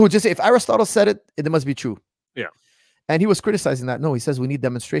 The people who just say, if Aristotle said it, it must be true. Yeah. And he was criticizing that. No, he says we need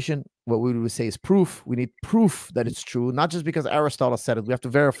demonstration. What we would say is proof. We need proof that it's true, not just because Aristotle said it. We have to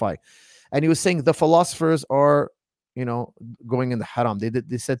verify. And he was saying the philosophers are, going in the haram.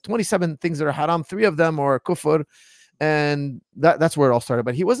 They said 27 things that are haram. 3 of them are kufr. And that's where it all started.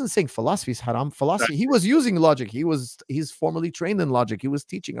 But he wasn't saying philosophy is haram. Philosophy, he was using logic. He's formally trained in logic. He was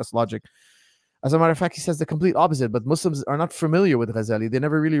teaching us logic. As a matter of fact, he says the complete opposite. But Muslims are not familiar with Ghazali. They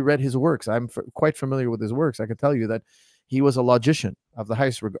never really read his works. I'm quite familiar with his works. I can tell you that he was a logician of the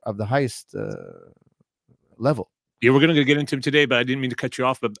highest level. Yeah, we're going to get into him today, but I didn't mean to cut you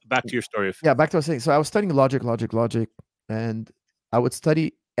off. But back to your story. Yeah, back to what I was saying. So I was studying logic, and I would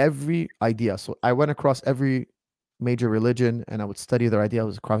study every idea. So I went across every major religion, and I would study their idea. I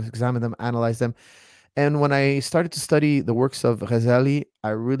would cross-examine them, analyze them. And when I started to study the works of Ghazali,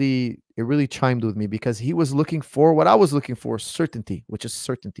 it really chimed with me, because he was looking for what I was looking for, certainty, which is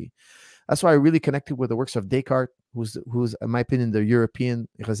certainty. That's why I really connected with the works of Descartes, who's in my opinion, the European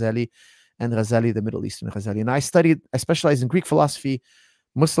Ghazali, and Ghazali, the Middle Eastern Ghazali. And I specialized in Greek philosophy,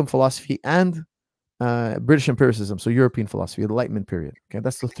 Muslim philosophy, and British empiricism, so European philosophy, the Enlightenment period. Okay,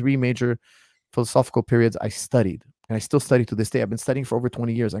 that's the 3 major philosophical periods I studied, and I still study to this day. I've been studying for over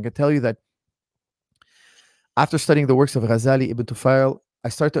 20 years. I can tell you that after studying the works of Ghazali, Ibn Tufayl, I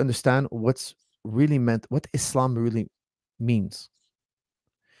started to understand what's really meant, what Islam really means.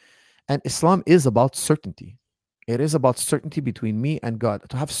 And Islam is about certainty. It is about certainty between me and God,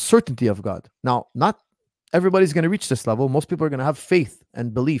 to have certainty of God. Now, not everybody's going to reach this level. Most people are going to have faith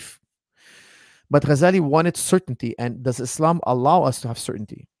and belief. But Ghazali wanted certainty. And does Islam allow us to have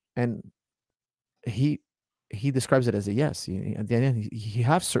certainty? And he describes it as a yes. At the end, he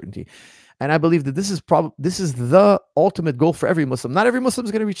has certainty. And I believe that this is the ultimate goal for every Muslim. Not every Muslim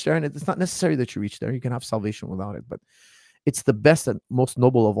is going to reach there, and it's not necessary that you reach there. You can have salvation without it. But it's the best and most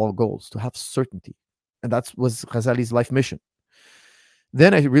noble of all goals, to have certainty. And that was Ghazali's life mission.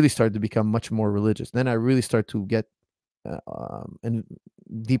 Then I really started to become much more religious. Then I really started to get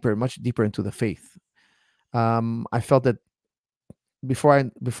much deeper into the faith. I felt that before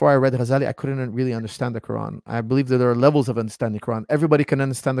I read Ghazali, I couldn't really understand the Quran. I believe that there are levels of understanding the Quran. Everybody can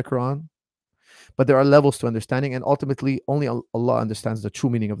understand the Quran, but there are levels to understanding, and ultimately only Allah understands the true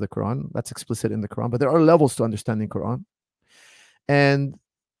meaning of the Quran. That's explicit in the Quran, but there are levels to understanding Quran. And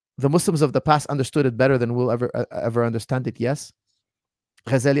the Muslims of the past understood it better than we'll ever understand it, yes.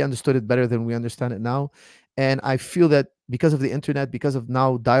 Ghazali understood it better than we understand it now. And I feel that because of the internet, because of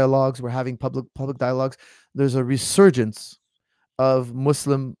now dialogues, we're having public dialogues, there's a resurgence of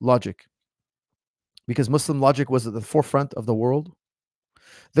Muslim logic, because Muslim logic was at the forefront of the world.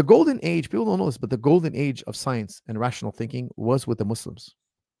 The golden age, people don't know this, but the golden age of science and rational thinking was with the Muslims.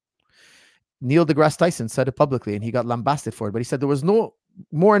 Neil deGrasse Tyson said it publicly, and he got lambasted for it, but he said there was no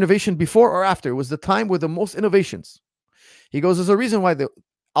more innovation before or after. It was the time with the most innovations. He goes, there's a reason why the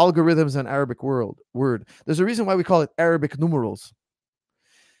algorithms an Arabic word. There's a reason why we call it Arabic numerals.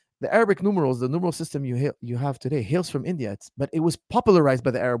 The Arabic numerals, the numeral system you have today, hails from India, but it was popularized by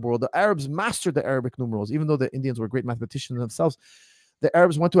the Arab world. The Arabs mastered the Arabic numerals, even though the Indians were great mathematicians themselves. The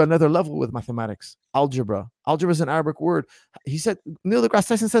Arabs went to another level with mathematics. Algebra. Algebra is an Arabic word. He said, Neil deGrasse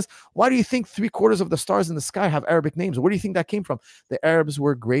Tyson says, why do you think 3/4 of the stars in the sky have Arabic names? Where do you think that came from? The Arabs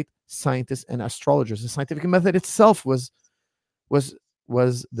were great scientists and astrologers. The scientific method itself was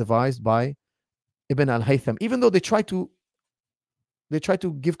devised by Ibn al-Haytham. Even though they tried to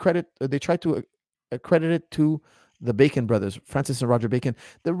give credit, they tried to accredit it to the Bacon brothers, Francis and Roger Bacon.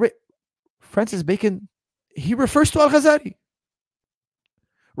 Francis Bacon, he refers to Al-Ghazali.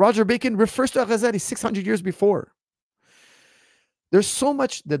 Roger Bacon refers to Al-Ghazali 600 years before. There's so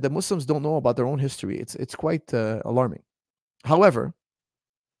much that the Muslims don't know about their own history. It's quite alarming. However,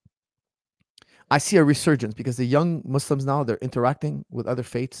 I see a resurgence because the young Muslims now, they're interacting with other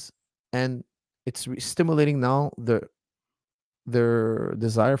faiths, and it's stimulating now their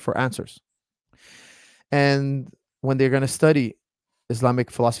desire for answers. And when they're going to study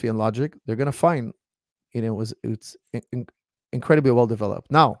Islamic philosophy and logic, they're going to find it's incredibly well developed.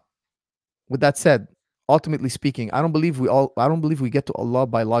 Now, with that said, ultimately speaking, I don't believe we get to Allah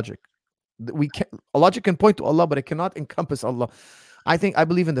by logic. Logic can point to Allah, but it cannot encompass Allah. I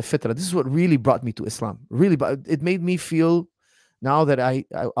believe in the fitrah. This is what really brought me to Islam. Really, but it made me feel now that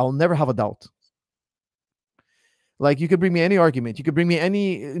I'll never have a doubt. Like, you could bring me any argument, you could bring me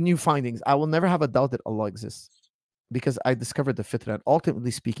any new findings, I will never have a doubt that Allah exists, because I discovered the fitrah. And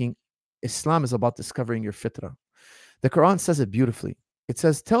ultimately speaking, Islam is about discovering your fitrah. The Quran says it beautifully. It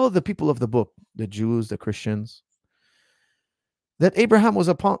says, tell the people of the book, the Jews, the Christians, that Abraham was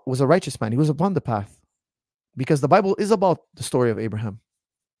a righteous man. He was upon the path, because the Bible is about the story of Abraham.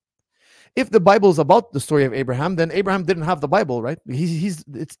 If the Bible is about the story of Abraham, then Abraham didn't have the Bible, right?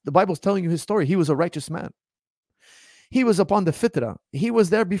 The Bible's telling you his story. He was a righteous man. He was upon the fitrah. He was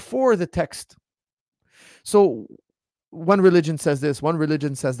there before the text. So one religion says this, one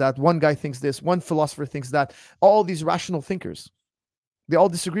religion says that, one guy thinks this, one philosopher thinks that. All these rational thinkers, they all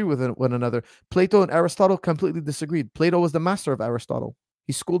disagree with one another. Plato and Aristotle completely disagreed. Plato was the master of Aristotle.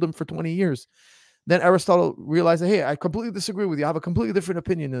 He schooled him for 20 years. Then Aristotle realized, hey, I completely disagree with you. I have a completely different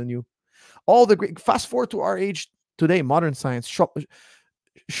opinion than you. All the great, fast forward to our age today, modern science,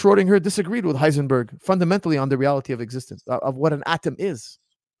 Schrödinger disagreed with Heisenberg fundamentally on the reality of existence, of what an atom is.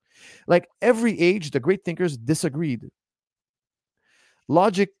 Like, every age, the great thinkers disagreed.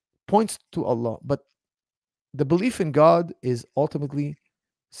 Logic points to Allah, but the belief in God is ultimately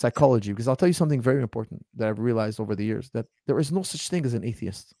psychology. Because I'll tell you something very important that I've realized over the years, that there is no such thing as an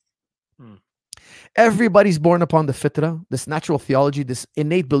atheist. Everybody's born upon the fitrah, this natural theology, this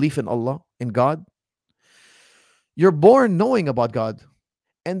innate belief in Allah, in God. You're born knowing about God.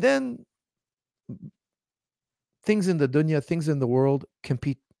 And then things in the dunya, things in the world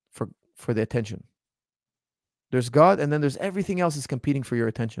compete for the attention. There's God, and then there's everything else is competing for your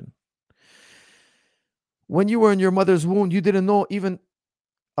attention. When you were in your mother's womb, you didn't know even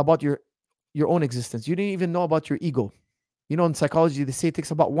about your own existence. You didn't even know about your ego. You know, in psychology, they say it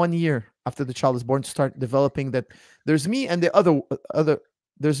takes about 1 year after the child is born to start developing that there's me and the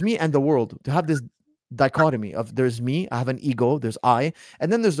there's me and the world, to have this dichotomy of there's me, I have an ego, there's I,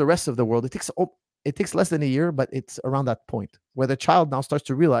 and then there's the rest of the world. It takes less than a year, but it's around that point where the child now starts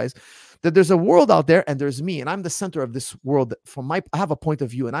to realize that there's a world out there and there's me, and I'm the center of this world. I have a point of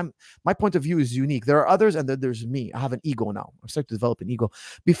view, and my point of view is unique. There are others, and then there's me. I have an ego now. I'm starting to develop an ego.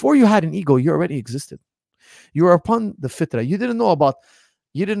 Before you had an ego, you already existed. You were upon the fitrah. You didn't know about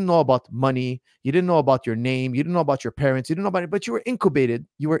money. You didn't know about your name. You didn't know about your parents. You didn't know about it, but you were incubated.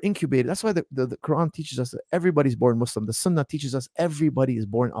 That's why the Quran teaches us that everybody's born Muslim. The Sunnah teaches us everybody is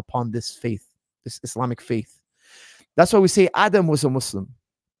born upon this faith, this Islamic faith. That's why we say Adam was a Muslim.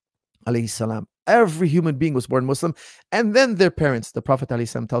 alayhi salam. Every human being was born Muslim, and then their parents, the Prophet alayhi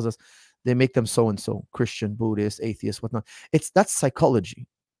salam tells us, they make them so and so, Christian, Buddhist, atheist, whatnot. That's psychology.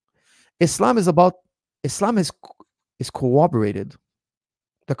 Islam is corroborated.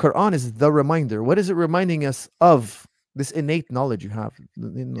 The Quran is the reminder. What is it reminding us of? This innate knowledge you have.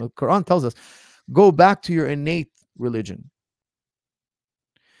 The Quran tells us, go back to your innate religion.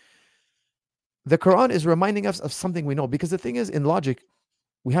 The Quran is reminding us of something we know, because the thing is, in logic,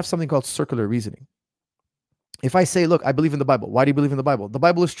 we have something called circular reasoning. If I say, look, I believe in the Bible. Why do you believe in the Bible? The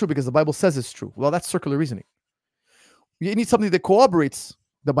Bible is true because the Bible says it's true. Well, that's circular reasoning. You need something that corroborates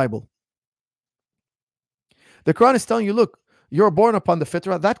the Bible. The Quran is telling you, look, you're born upon the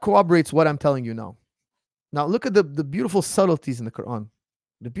fitrah. That corroborates what I'm telling you now. Now, look at the beautiful subtleties in the Quran.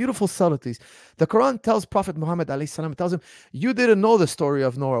 The beautiful subtleties. The Quran tells Prophet Muhammad alayhi salam, tells him, you didn't know the story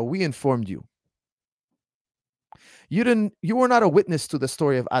of Noah. We informed you. You were not a witness to the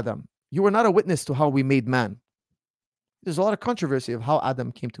story of Adam. You were not a witness to how we made man. There's a lot of controversy of how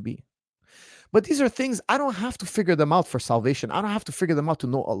Adam came to be. But these are things, I don't have to figure them out for salvation. I don't have to figure them out to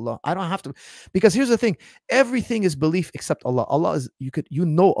know Allah. I don't have to, because here's the thing. Everything is belief except Allah. Allah is, you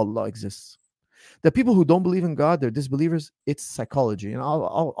know Allah exists. The people who don't believe in God, they're disbelievers. It's psychology. And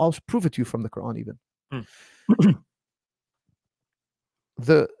I'll prove it to you from the Quran even.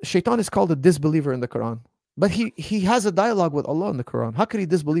 The shaitan is called a disbeliever in the Quran. But he has a dialogue with Allah in the Quran. How could he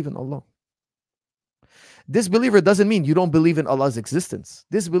disbelieve in Allah? Disbeliever doesn't mean you don't believe in Allah's existence.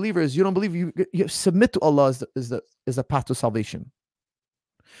 Disbeliever is you don't believe, you submit to Allah is the path to salvation.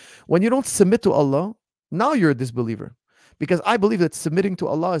 When you don't submit to Allah, now you're a disbeliever. Because I believe that submitting to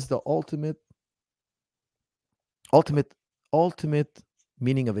Allah is the ultimate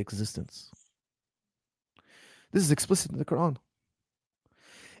meaning of existence. This is explicit in the Quran.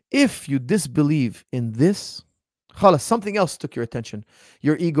 If you disbelieve in this, something else took your attention.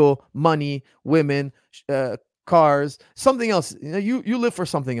 Your ego, money, women, cars, something else. You live for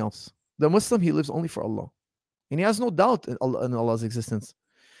something else. The Muslim, he lives only for Allah. And he has no doubt in Allah's existence.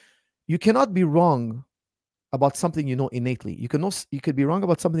 You cannot be wrong about something you know innately. You could be wrong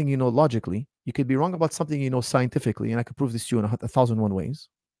about something you know logically. You could be wrong about something you know scientifically. And I could prove this to you in 1,001 ways.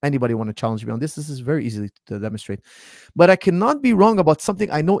 Anybody want to challenge me on this? This is very easy to demonstrate. But I cannot be wrong about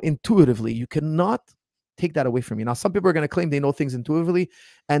something I know intuitively. You cannot take that away from me. Now, some people are going to claim they know things intuitively,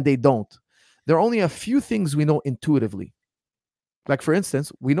 and they don't. There are only a few things we know intuitively. Like, for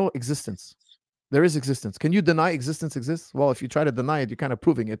instance, we know existence. There is existence. Can you deny existence exists? Well, if you try to deny it, you're kind of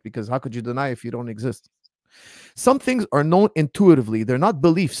proving it, because how could you deny if you don't exist? Some things are known intuitively. They're not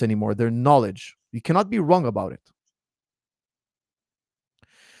beliefs anymore. They're knowledge. You cannot be wrong about it.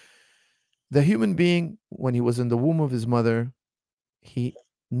 The human being, when he was in the womb of his mother, he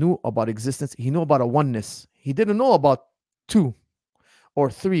knew about existence. He knew about a oneness. He didn't know about two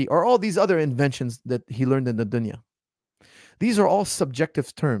or three or all these other inventions that he learned in the dunya. These are all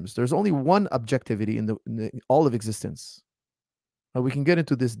subjective terms. There's only one objectivity in all of existence. We can get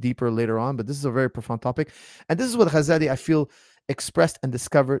into this deeper later on, but this is a very profound topic. And this is what Ghazali, I feel, expressed and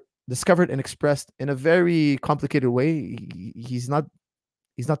discovered and expressed in a very complicated way. He's not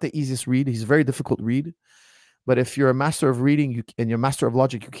the easiest read. He's a very difficult read. But if you're a master of reading and you're a master of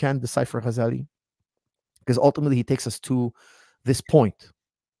logic, you can decipher Ghazali. Because ultimately he takes us to this point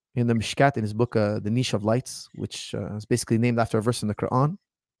in the Mishkat, in his book, The Niche of Lights, which is basically named after a verse in the Quran.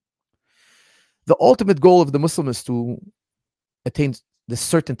 The ultimate goal of the Muslim is to attain the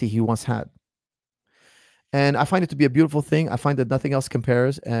certainty he once had. And I find it to be a beautiful thing. I find that nothing else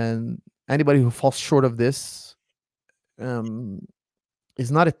compares. And anybody who falls short of this is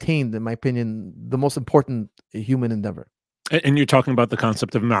not attained, in my opinion, the most important human endeavor. And you're talking about the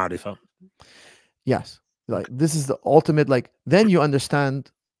concept of ma'rifah. Yes. Like, this is the ultimate, like, then you understand,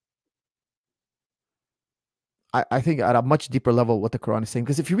 I think, at a much deeper level what the Quran is saying.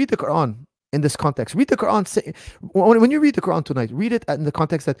 Because if you read the Quran in this context, read the Quran, when you read the Quran tonight, read it in the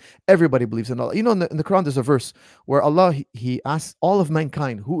context that everybody believes in Allah. You know, in the Quran, there's a verse where Allah, he asks all of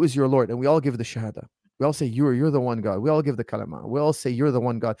mankind, who is your Lord? And we all give the shahada. We all say, you're the one God. We all give the kalama. We all say, you're the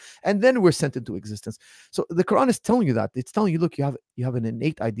one God. And then we're sent into existence. So the Quran is telling you that. It's telling you, look, you have an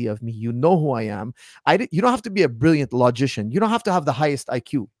innate idea of me. You know who I am. You don't have to be a brilliant logician. You don't have to have the highest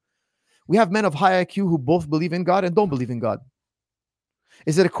IQ. We have men of high IQ who both believe in God and don't believe in God.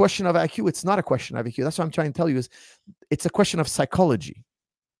 Is it a question of IQ? It's not a question of IQ. That's what I'm trying to tell you, is it's a question of psychology.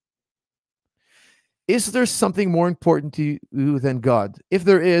 Is there something more important to you than God? If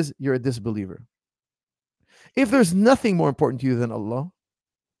there is, you're a disbeliever. If there's nothing more important to you than Allah,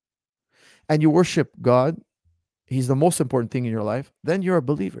 and you worship God, He's the most important thing in your life, then you're a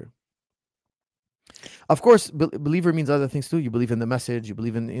believer. Of course, believer means other things too. You believe in the message. You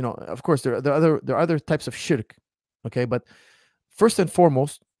believe in, of course, there are other types of shirk. Okay, but first and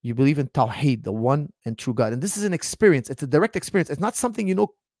foremost, you believe in Tawheed, the one and true God. And this is an experience. It's a direct experience. It's not something you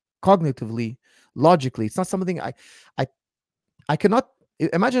know cognitively, logically. It's not something I cannot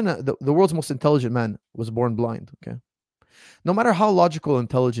imagine. The world's most intelligent man was born blind. Okay, no matter how logical and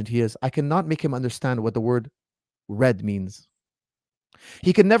intelligent he is, I cannot make him understand what the word red means.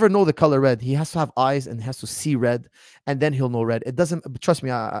 He can never know the color red. He has to have eyes and has to see red, and then he'll know red. It doesn't, trust me,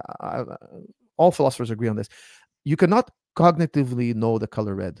 all philosophers agree on this. You cannot cognitively know the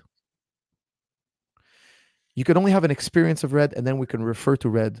color red. You can only have an experience of red, and then we can refer to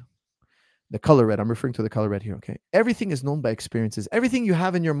red, the color red. I'm referring to the color red here, okay? Everything is known by experiences. Everything you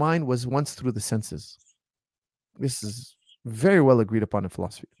have in your mind was once through the senses. This is very well agreed upon in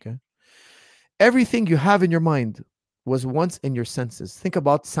philosophy, okay? Everything you have in your mind was once in your senses. Think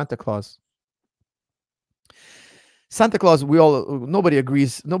about Santa Claus. Santa Claus, nobody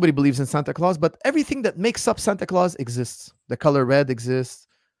agrees, nobody believes in Santa Claus, but everything that makes up Santa Claus exists. The color red exists,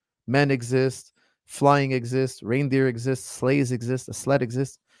 men exist, flying exists, reindeer exists, sleighs exist, a sled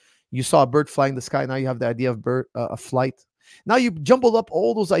exists. You saw a bird flying the sky, now you have the idea of flight. Now you jumbled up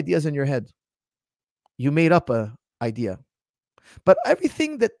all those ideas in your head. You made up an idea. But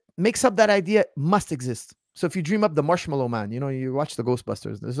everything that makes up that idea must exist. So if you dream up the marshmallow man, you watch the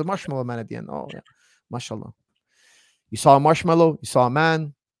Ghostbusters, there's a marshmallow man at the end. Oh, yeah, mashallah. You saw a marshmallow, you saw a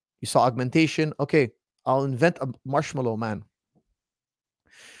man, you saw augmentation. Okay, I'll invent a marshmallow man.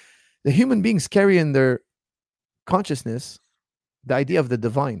 The human beings carry in their consciousness the idea of the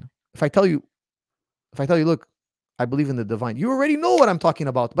divine. If I tell you, look, I believe in the divine, you already know what I'm talking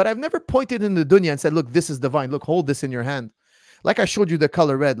about, but I've never pointed in the dunya and said, look, this is divine. Look, hold this in your hand. Like I showed you the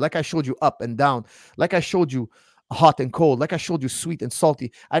color red, like I showed you up and down, like I showed you hot and cold, like I showed you sweet and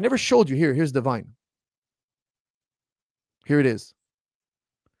salty. I never showed you here's divine. Here it is.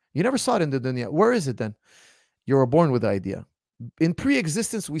 You never saw it in the dunya. Where is it then? You were born with the idea. In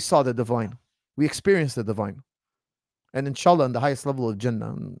pre-existence, we saw the divine. We experienced the divine. And inshallah, on the highest level of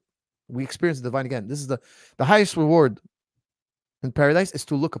Jannah, we experience the divine again. This is the highest reward in paradise is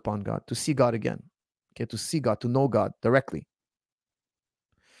to look upon God, to see God again. Okay, to see God, to know God directly.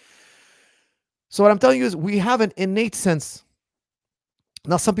 So what I'm telling you is we have an innate sense.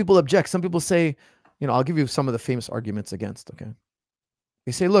 Now, some people object. Some people say, I'll give you some of the famous arguments against, okay?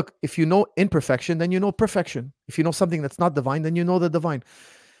 They say, look, if you know imperfection, then you know perfection. If you know something that's not divine, then you know the divine.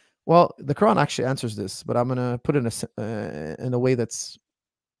 Well, the Quran actually answers this, but I'm going to put it in a way that's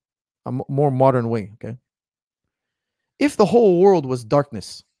a more modern way, okay? If the whole world was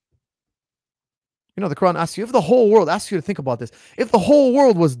darkness, the Quran asks you, if the whole world asks you to think about this, if the whole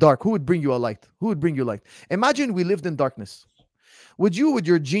world was dark, who would bring you a light? Who would bring you light? Imagine we lived in darkness. Would you, with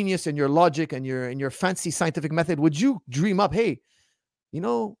your genius and your logic and your fancy scientific method, would you dream up, hey,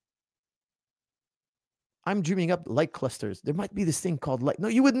 I'm dreaming up light clusters. There might be this thing called light. No,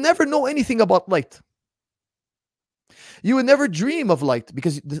 you would never know anything about light. You would never dream of light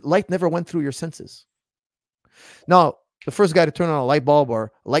because the light never went through your senses. Now, the first guy to turn on a light bulb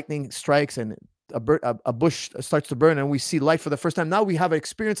or lightning strikes and a bush starts to burn and we see light for the first time. Now we have an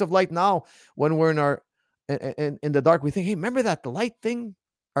experience of light. Now, when we're in the dark, we think, hey, remember that, the light thing?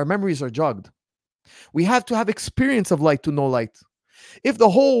 Our memories are jogged. We have to have experience of light to know light. If the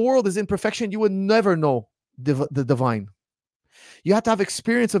whole world is imperfection, you would never know the divine. You have to have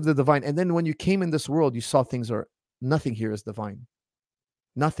experience of the divine. And then when you came in this world, you saw things are nothing here is divine.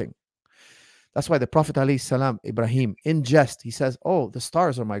 Nothing. That's why the Prophet ﷺ, Ibrahim, in jest, he says, oh, the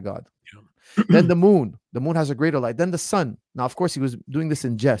stars are my God. Yeah. Then the moon has a greater light. Then the sun. Now, of course, he was doing this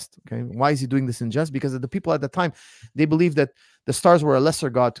in jest. Okay, why is he doing this in jest? Because the people at the time, they believed that the stars were a lesser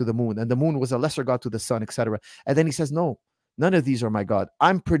God to the moon, and the moon was a lesser God to the sun, etc. And then he says, no, none of these are my God.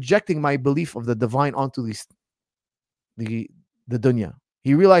 I'm projecting my belief of the divine onto the dunya.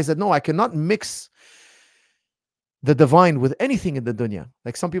 He realized that, no, I cannot mix the divine with anything in the dunya.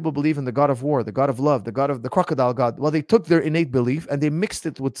 Like some people believe in the God of war, the God of love, the God of the crocodile God. Well, they took their innate belief and they mixed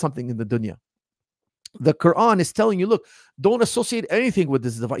it with something in the dunya. The Quran is telling you, look, don't associate anything with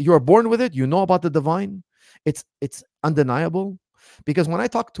this divine. You are born with it. You know about the divine. It's undeniable. Because when I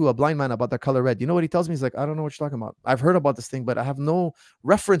talk to a blind man about the color red, you know what he tells me? He's like, I don't know what you're talking about. I've heard about this thing, but I have no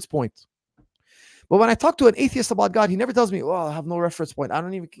reference point. But when I talk to an atheist about God, he never tells me, well, I have no reference point. I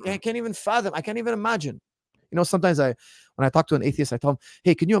can't even fathom. I can't even imagine. Sometimes when I talk to an atheist, I tell him,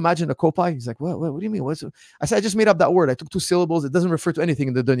 hey, can you imagine a kopai? He's like, what do you mean? I said, I just made up that word. I took 2 syllables. It doesn't refer to anything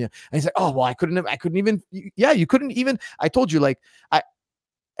in the dunya. And he's like, oh, well, I couldn't even, yeah, you couldn't even, I told you, like,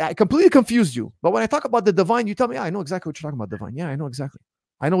 I completely confused you. But when I talk about the divine, you tell me, yeah, I know exactly what you're talking about, divine. Yeah, I know exactly.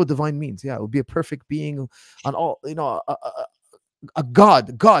 I know what divine means. Yeah, it would be a perfect being on all, a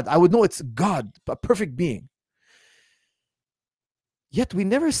God. God. I would know it's God, a perfect being. Yet we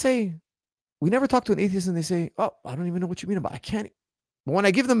never talk to an atheist and they say, oh, I don't even know what you mean about it. I can't. But when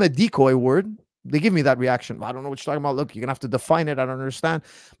I give them a decoy word, they give me that reaction. I don't know what you're talking about. Look, you're going to have to define it. I don't understand.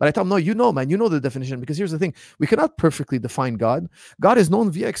 But I tell them, no, you know, man, you know the definition. Because here's the thing. We cannot perfectly define God. God is known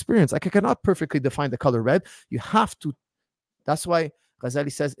via experience. I cannot perfectly define the color red. You have to. That's why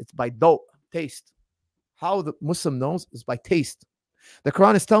Ghazali says it's by taste. How the Muslim knows is by taste. The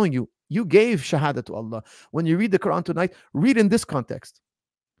Quran is telling you, you gave shahada to Allah. When you read the Quran tonight, read in this context.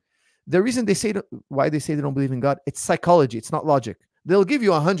 The reason why they say they don't believe in God, it's psychology. It's not logic. They'll give you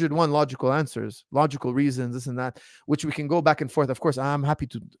 101 logical answers, logical reasons, this and that, which we can go back and forth. Of course, I'm happy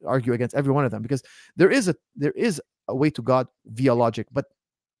to argue against every one of them because there is a way to God via logic, but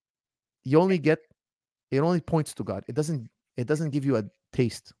it only points to God. It doesn't give you a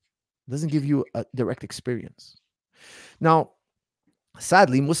taste. It doesn't give you a direct experience. Now,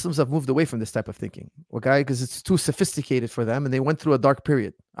 sadly, Muslims have moved away from this type of thinking, okay? Because it's too sophisticated for them, and they went through a dark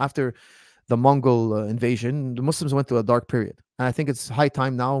period after the Mongol invasion. The Muslims went through a dark period, and I think it's high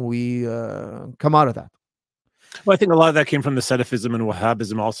time now we come out of that. Well, I think a lot of that came from the Salafism and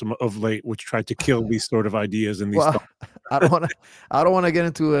Wahhabism also of late, which tried to kill these sort of ideas and these. I don't want to get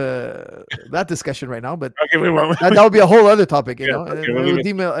into that discussion right now, but okay, that would be a whole other topic, you know. Okay,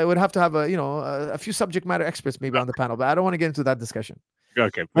 it would have to have a few subject matter experts maybe on the panel, but I don't want to get into that discussion.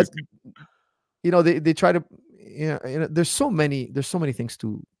 Okay, but, they try to, there's so many things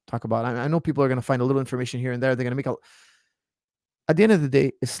to talk about. I know people are going to find a little information here and there. They're going to make at the end of the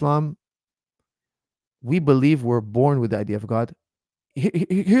day, Islam, we believe we're born with the idea of God.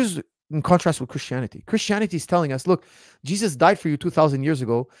 Here's in contrast with Christianity. Christianity is telling us, look, Jesus died for you 2,000 years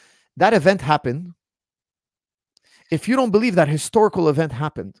ago. That event happened. If you don't believe that historical event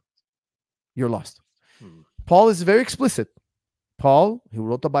happened, you're lost. Paul is very explicit. Paul, who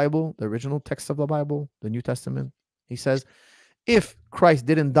wrote the Bible, the original text of the Bible, the New Testament, he says, if Christ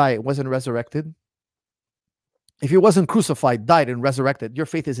didn't die, it wasn't resurrected. If he wasn't crucified, died, and resurrected, your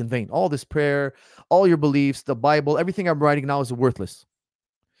faith is in vain. All this prayer, all your beliefs, the Bible, everything I'm writing now is worthless.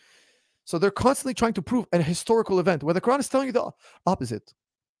 So they're constantly trying to prove a historical event where the Quran is telling you the opposite.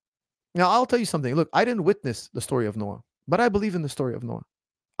 Now, I'll tell you something. Look, I didn't witness the story of Noah, but I believe in the story of Noah.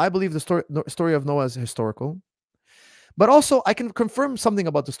 I believe the story of Noah is historical. But also, I can confirm something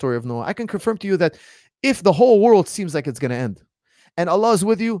about the story of Noah. I can confirm to you that if the whole world seems like it's going to end, and Allah is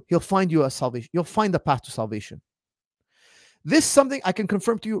with you, He'll find you a salvation. You'll find the path to salvation. This is something I can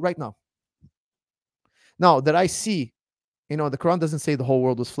confirm to you right now. Now that I see, the Quran doesn't say the whole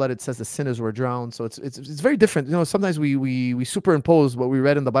world was flooded. It says the sinners were drowned. So it's very different. Sometimes we superimpose what we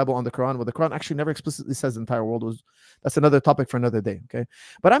read in the Bible on the Quran. Well, the Quran actually never explicitly says the entire world was. That's another topic for another day. Okay,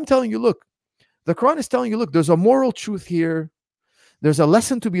 but I'm telling you, look, the Quran is telling you, look, there's a moral truth here. There's a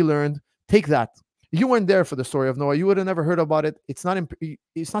lesson to be learned. Take that. You weren't there for the story of Noah. You would have never heard about it. It's not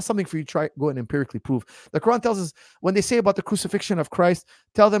something for you to go and empirically prove. The Quran tells us when they say about the crucifixion of Christ,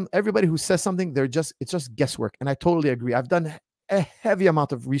 tell them everybody who says something, it's just guesswork. And I totally agree. I've done a heavy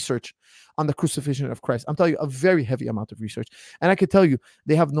amount of research on the crucifixion of Christ. I'm telling you, a very heavy amount of research. And I can tell you,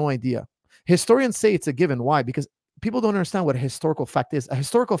 they have no idea. Historians say it's a given. Why? Because people don't understand what a historical fact is. A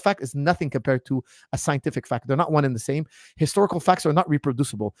historical fact is nothing compared to a scientific fact. They're not one and the same. Historical facts are not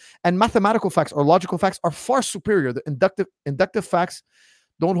reproducible. And mathematical facts or logical facts are far superior. The inductive facts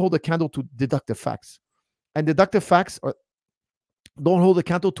don't hold a candle to deductive facts. And deductive facts don't hold a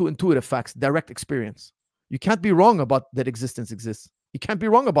candle to intuitive facts, direct experience. You can't be wrong about that existence exists. You can't be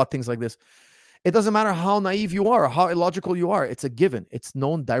wrong about things like this. It doesn't matter how naive you are or how illogical you are. It's a given. It's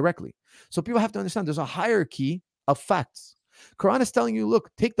known directly. So people have to understand there's a hierarchy of facts. Quran is telling you, look,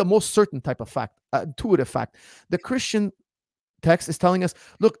 take the most certain type of fact, intuitive fact. The Christian text is telling us,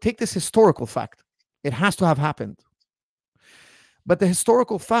 look, take this historical fact. It has to have happened. But the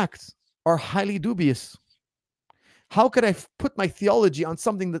historical facts are highly dubious. How could I put my theology on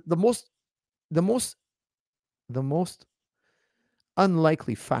something that the most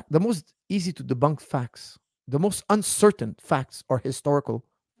unlikely fact, the most easy to debunk facts, the most uncertain facts are historical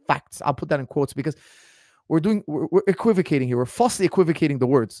facts? I'll put that in quotes because we're equivocating here. We're falsely equivocating the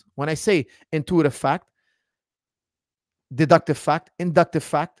words. When I say intuitive fact, deductive fact, inductive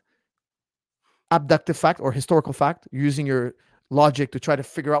fact, abductive fact, or historical fact, you're using your logic to try to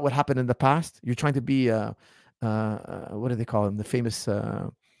figure out what happened in the past. You're trying to be, what do they call him? The famous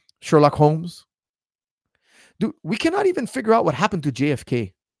Sherlock Holmes. Dude, we cannot even figure out what happened to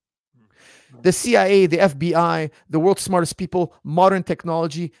JFK. The CIA, the FBI, the world's smartest people, modern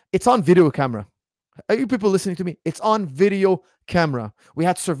technology, it's on video camera. You people listening to me, it's on video camera. We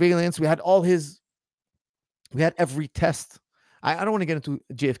had surveillance. We had we had every test. I don't want to get into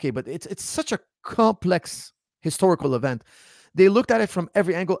JFK, but it's such a complex historical event. They looked at it from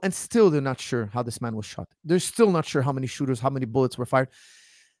every angle, and still they're not sure how this man was shot. They're still not sure how many shooters, how many bullets were fired.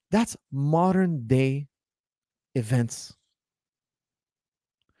 That's modern day events.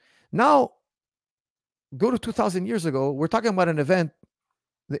 Now, go to 2,000 years ago. We're talking about an event.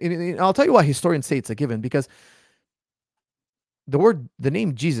 I'll tell you why historians say it's a given, because the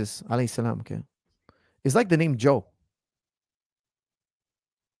name Jesus, alayhi salam, okay, is like the name Joe.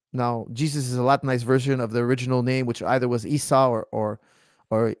 Now, Jesus is a Latinized version of the original name, which either was Isa or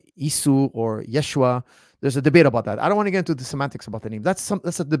Isu or Yeshua. There's a debate about that. I don't want to get into the semantics about the name. That's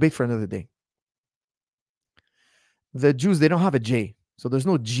a debate for another day. The Jews, they don't have a J, so there's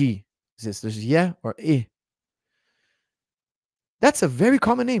no G. There's Ye or E. That's a very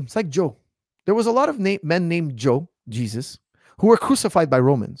common name. It's like Joe. There was a lot of men named Joe, Jesus, who were crucified by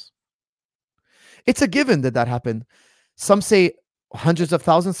Romans. It's a given that happened. Some say hundreds of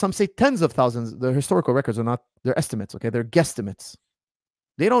thousands, some say tens of thousands. The historical records are not, they're estimates, okay? They're guesstimates.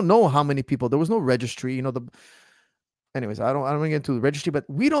 They don't know how many people. There was no registry, anyways, I don't want to get into the registry, but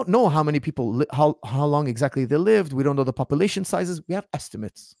we don't know how many people, how long exactly they lived. We don't know the population sizes. We have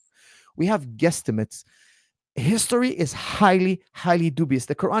estimates. We have guesstimates. History is highly, highly dubious.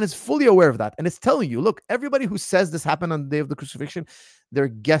 The Quran is fully aware of that. And it's telling you, look, everybody who says this happened on the day of the crucifixion, they're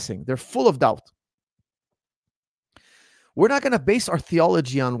guessing. They're full of doubt. We're not going to base our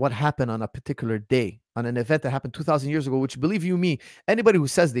theology on what happened on a particular day, on an event that happened 2,000 years ago, which, believe you me, anybody who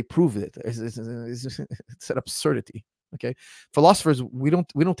says they proved it, it's an absurdity. Okay, philosophers, we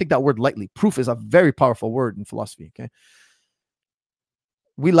don't take that word lightly. Proof is a very powerful word in philosophy. Okay,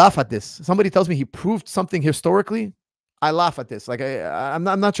 we laugh at this. Somebody tells me he proved something historically, I laugh at this. Like I'm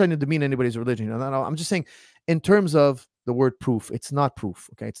not trying to demean anybody's religion. No, I'm just saying, in terms of the word proof, it's not proof.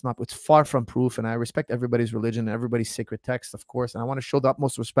 Okay, it's far from proof. And I respect everybody's religion and everybody's sacred text, of course. And I want to show the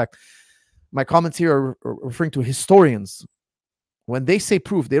utmost respect. My comments here are referring to historians. When they say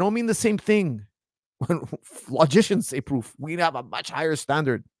proof, they don't mean the same thing. When logicians say proof, we have a much higher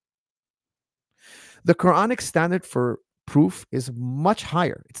standard. The Quranic standard for proof is much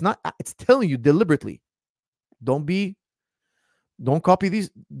higher. It's telling you deliberately, don't copy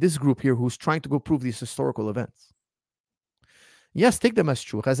this group here who's trying to go prove these historical events. Yes, take them as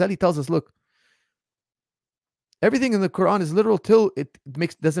true. Ghazali tells us, look, everything in the Quran is literal till it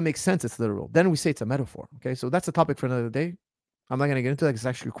doesn't make sense. It's literal. Then we say it's a metaphor. Okay, so that's a topic for another day. I'm not going to get into that. It's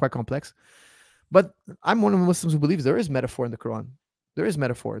actually quite complex. But I'm one of the Muslims who believes there is metaphor in the Quran. There is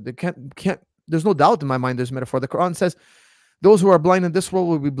metaphor. There's no doubt in my mind there's metaphor. The Quran says, those who are blind in this world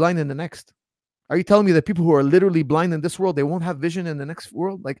will be blind in the next. Are you telling me that people who are literally blind in this world, they won't have vision in the next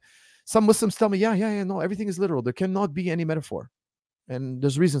world? Like some Muslims tell me, yeah, no, everything is literal. There cannot be any metaphor. And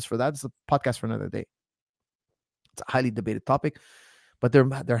there's reasons for that. It's a podcast for another day. It's a highly debated topic. But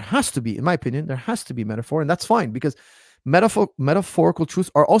there has to be, in my opinion, there has to be metaphor. And that's fine, because metaphorical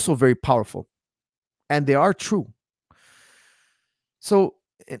truths are also very powerful. And they are true. So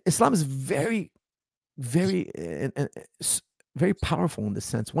Islam is very, very, very powerful in this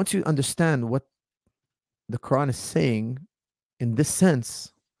sense. Once you understand what the Quran is saying in this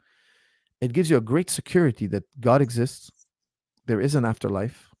sense, it gives you a great security that God exists, there is an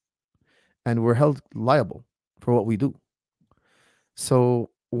afterlife, and we're held liable for what we do.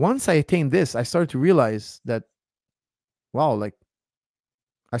 So once I attained this, I started to realize that,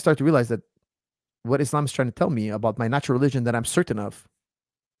 what Islam is trying to tell me about my natural religion that I'm certain of,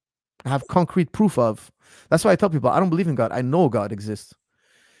 I have concrete proof of. That's why I tell people, I don't believe in God. I know God exists.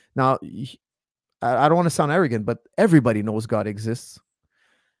 Now, I don't want to sound arrogant, but everybody knows God exists.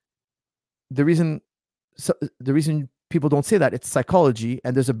 The reason people don't say that, it's psychology,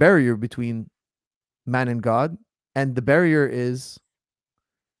 and there's a barrier between man and God, and the barrier is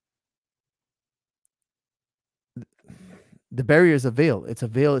a veil. It's a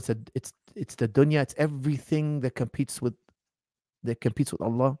veil. It's the dunya. It's everything that competes with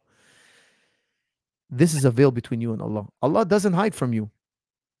Allah. This is a veil between you and Allah. Allah doesn't hide from you.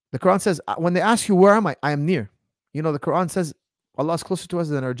 The Quran says, when they ask you, where am I? I am near. The Quran says Allah is closer to us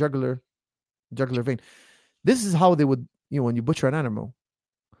than our jugular vein. This is how they would, when you butcher an animal.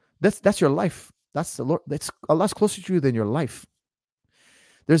 That's your life. That's the Lord. Allah's closer to you than your life.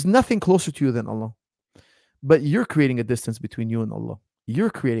 There's nothing closer to you than Allah. But you're creating a distance between you and Allah. You're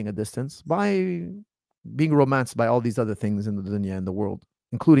creating a distance by being romanced by all these other things in the dunya and the world,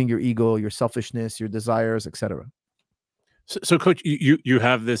 including your ego, your selfishness, your desires, etc. So Coach, you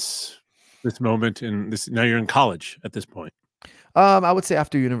have this moment in this. Now you're in college at this point. I would say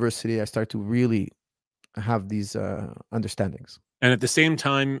after university, I started to really have these understandings. And at the same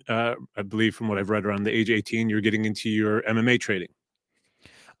time, I believe from what I've read, around the age 18, you're getting into your MMA training.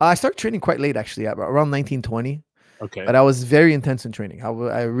 I started training quite late, actually, around 1920. Okay. But I was very intense in training.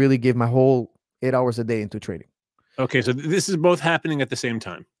 I really gave my whole 8 hours a day into training. Okay, so this is both happening at the same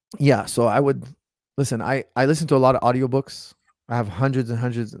time. Yeah, so I would listen. I listen to a lot of audiobooks. I have hundreds and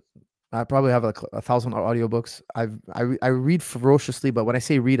hundreds. I probably have like 1,000 audiobooks. I read ferociously, but when I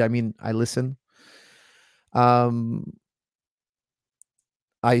say read, I mean I listen.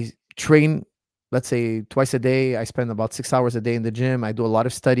 I train, let's say, twice a day. I spend about 6 hours a day in the gym. I do a lot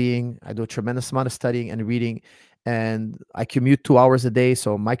of studying. I do a tremendous amount of studying and reading. And I commute 2 hours a day.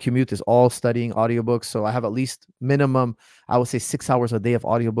 So my commute is all studying audiobooks. So I have at least minimum, I would say 6 hours a day of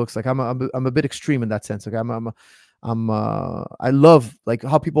audiobooks. Like I'm a bit extreme in that sense. Like I love like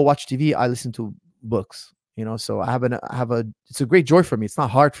how people watch TV. I listen to books, you know, so it's a great joy for me. It's not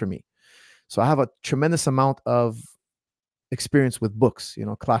hard for me. So I have a tremendous amount of experience with books, you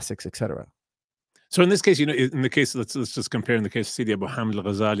know, classics, etc. So in this case, you know, in the case, let's just compare in the case of Sidi Abu Hamid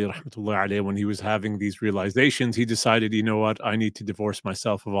al-Ghazali, rahmatullah alayh, when he was having these realizations, he decided, you know what, I need to divorce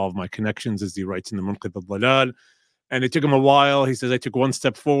myself of all of my connections, as he writes in the Munqidh al-Dalal. And it took him a while. He says, I took 1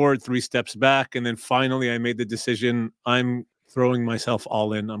 step forward, 3 steps back. And then finally I made the decision, I'm throwing myself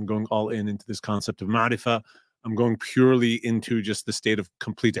all in. I'm going all in into this concept of ma'rifah. I'm going purely into just the state of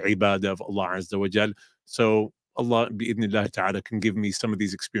complete ibadah of Allah Azza wa Jal. So Allah bi'idhnillah ta'ala can give me some of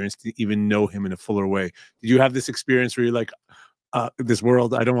these experiences to even know him in a fuller way. Did you have this experience where you're like, this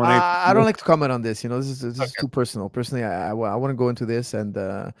world, I don't want to... I don't like to comment on this. You know, this is too personal. Personally, I want to go into this. And,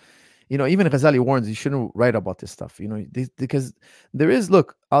 you know, even Ghazali warns you shouldn't write about this stuff, you know, because there is,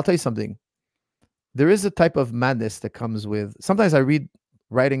 look, I'll tell you something. There is a type of madness that comes with, sometimes I read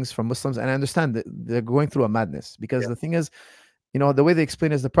writings from Muslims and I understand that they're going through a madness because the thing is, you know, the way they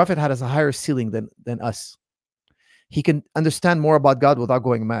explain is the Prophet had a higher ceiling than us. He can understand more about God without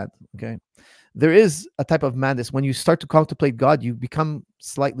going mad. Okay. There is a type of madness. When you start to contemplate God, you become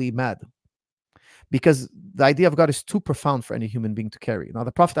slightly mad because the idea of God is too profound for any human being to carry. Now,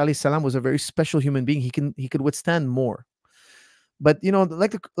 the Prophet ﷺ was a very special human being. He could withstand more. But, you know,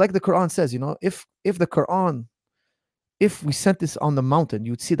 like the Quran says, you know, if the Quran, if we sent this on the mountain,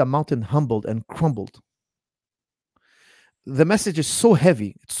 you'd see the mountain humbled and crumbled. The message is so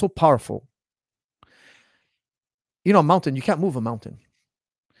heavy. It's so powerful. You know, a mountain, you can't move a mountain.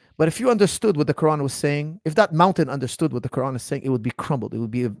 But if you understood what the Quran was saying, if that mountain understood what the Quran is saying, it would be crumbled. It would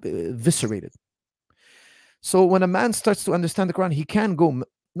be eviscerated. So when a man starts to understand the Quran, he can go. You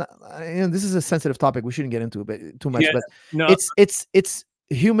know, this is a sensitive topic. We shouldn't get into it too much. But no. It's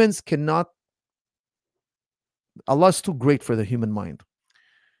humans cannot. Allah is too great for the human mind.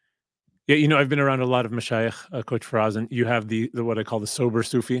 Yeah, you know, I've been around a lot of mashayikh, Coach Firas, and you have the what I call the sober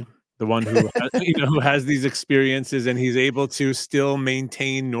Sufi. The one who you know, who has these experiences and he's able to still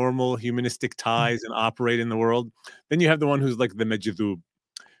maintain normal humanistic ties and operate in the world. Then you have the one who's like the Majidhub,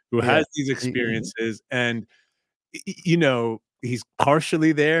 who has these experiences and, you know, he's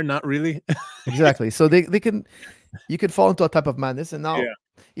partially there, not really. Exactly. So you can fall into a type of madness. And now,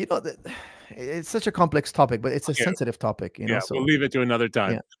 you know, it's such a complex topic, but it's a sensitive topic. You know, so we'll leave it to another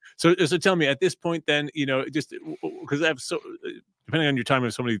time. So tell me at this point, then, you know, just because I have depending on your time, I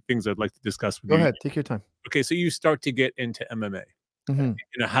have so many things I'd like to discuss with you. Go ahead, take your time. Okay, so you start to get into MMA. You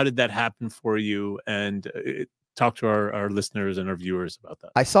know, how did that happen for you? And talk to our listeners and our viewers about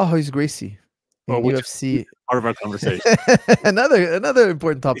that. I saw His Gracie in UFC. Part of our conversation. another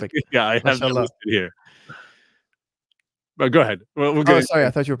important topic. Yeah, I have that listed here. But go ahead. We'll get sorry,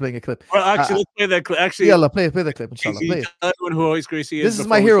 I thought you were playing a clip. Well, actually, let's play that clip. Actually, yeah, play the clip. Inshallah, play it. Who His Gracie is. This is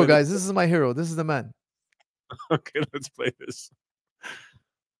my hero, guys. This is my hero. This is the man. Okay, let's play this.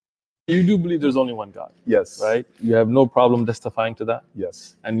 You do believe there's only one God? Yes. Right? You have no problem testifying to that?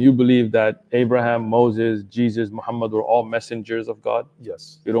 Yes. And you believe that Abraham, Moses, Jesus, Muhammad were all messengers of God?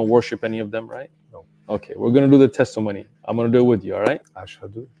 Yes. You don't worship any of them, right? No. Okay, we're going to do the testimony. I'm going to do it with you, all right?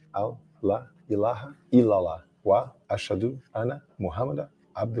 Ashhadu la ilaha illallah wa ashhadu anna Muhammadan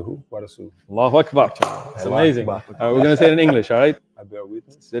abduhu wa rasuluh. Allahu Akbar. It's amazing. All right, we're going to say it in English, all right? I bear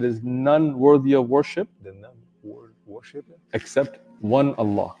witness. There is none worthy of worship. Worship except one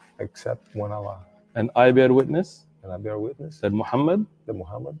Allah. Except one Allah. And I bear witness. And I bear witness that Muhammad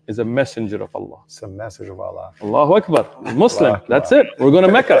is a messenger of Allah. It's a message of Allah. Allahu Akbar. Muslim. Akbar. That's it. We're going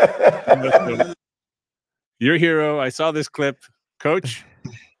to Mecca. Your hero. I saw this clip. Coach.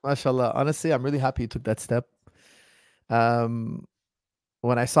 MashaAllah. Honestly, I'm really happy you took that step. When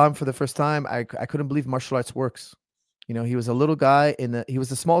I saw him for the first time, I couldn't believe martial arts works. You know, he was a little guy he was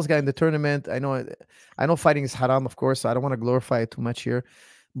the smallest guy in the tournament. I know fighting is haram, of course, so I don't want to glorify it too much here.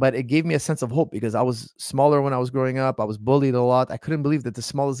 but it gave me a sense of hope because I was smaller when I was growing up. I was bullied a lot. I couldn't believe that the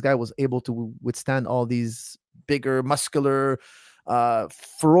smallest guy was able to withstand all these bigger, muscular,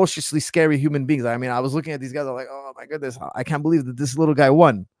 ferociously scary human beings. I mean, I was looking at these guys, I'm like, oh my goodness, I can't believe that this little guy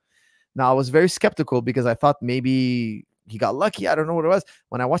won. Now, I was very skeptical because I thought maybe he got lucky. I don't know what it was.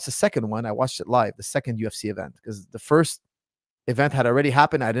 When I watched the second one, I watched it live, the second UFC event, because the first event had already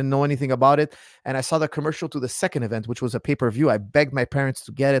happened. I didn't know anything about it. And I saw the commercial to the second event, which was a pay-per-view. I begged my parents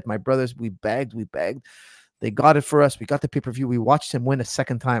to get it. My brothers, we begged. They got it for us. We got the pay-per-view. We watched him win a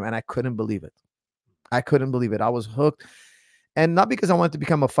second time, and I couldn't believe it. I was hooked. And not because I wanted to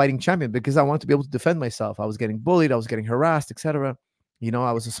become a fighting champion, because I wanted to be able to defend myself. I was getting bullied. I was getting harassed, etc. You know,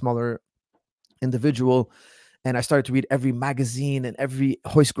 I was a smaller individual. And I started to read every magazine and every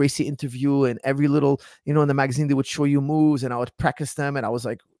Hoist Gracie interview and every little, you know, in the magazine, they would show you moves and I would practice them. And I was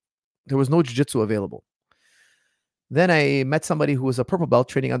like, there was no jiu-jitsu available. Then I met somebody who was a purple belt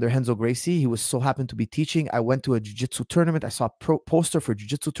training under Renzo Gracie. He was so happened to be teaching. I went to a jiu-jitsu tournament. I saw a poster for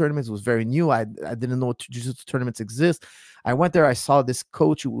jiu-jitsu tournaments. It was very new. I didn't know jiu-jitsu tournaments exist. I went there. I saw this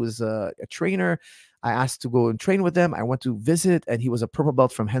coach who was a trainer. I asked to go and train with them. I went to visit, and he was a purple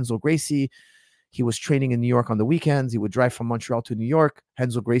belt from Renzo Gracie. He was training in New York on the weekends. He would drive from Montreal to New York.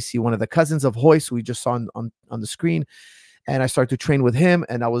 Renzo Gracie, one of the cousins of Hoist, who we just saw on the screen. And I started to train with him.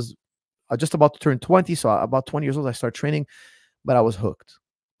 And I was just about to turn 20. So about 20 years old, I started training, but I was hooked.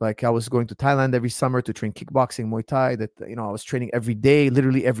 Like I was going to Thailand every summer to train kickboxing, Muay Thai. That, you know, I was training every day,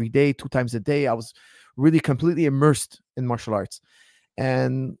 literally every day, 2 times a day. I was really completely immersed in martial arts.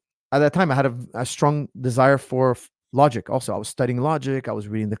 And at that time, I had a strong desire for logic. Also, I was studying logic. I was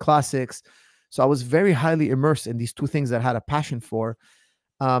reading the classics. So I was very highly immersed in these two things that I had a passion for,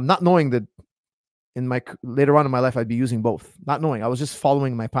 not knowing that later on in my life, I'd be using both, not knowing. I was just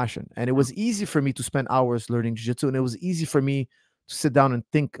following my passion. And it was easy for me to spend hours learning jiu-jitsu. And it was easy for me to sit down and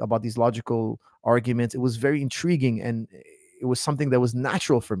think about these logical arguments. It was very intriguing. And it was something that was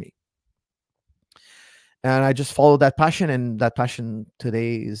natural for me. And I just followed that passion. And that passion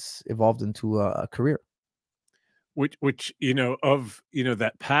today is evolved into a career. Which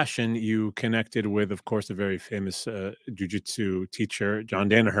that passion you connected with, of course, a very famous jiu-jitsu teacher, John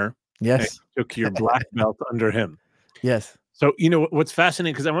Danaher. Yes. Took your black belt under him. Yes. So, what's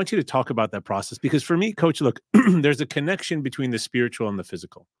fascinating, because I want you to talk about that process, because for me, Coach, look, there's a connection between the spiritual and the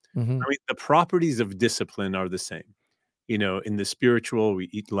physical. Mm-hmm. I mean, the properties of discipline are the same. In the spiritual, we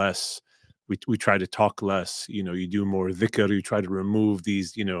eat less, we try to talk less, you do more dhikr, you try to remove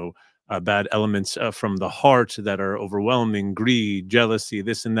these, bad elements from the heart that are overwhelming, greed, jealousy,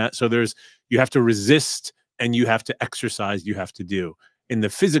 this and that. So you have to resist and you have to exercise, you have to do. In the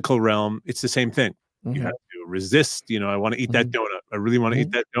physical realm, it's the same thing. Mm-hmm. You have to resist. I want to eat that donut. I really want to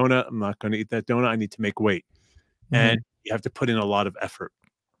eat that donut. I'm not going to eat that donut. I need to make weight. And you have to put in a lot of effort.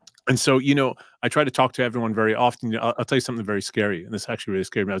 And so, I try to talk to everyone very often. I'll tell you something very scary. And this actually really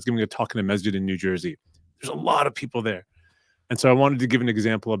scared me. I was giving a talk in a masjid in New Jersey. There's a lot of people there. And so I wanted to give an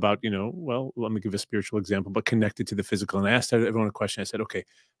example about, let me give a spiritual example, but connected to the physical. And I asked everyone a question. I said, okay,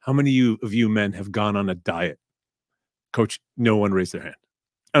 how many of you men have gone on a diet? Coach, no one raised their hand.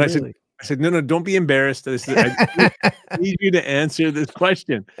 And really? I said, no, don't be embarrassed. I need you to answer this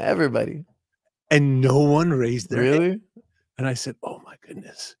question. Everybody. And no one raised their hand. Really? And I said, oh my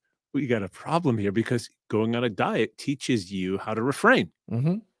goodness, we got a problem here, because going on a diet teaches you how to refrain.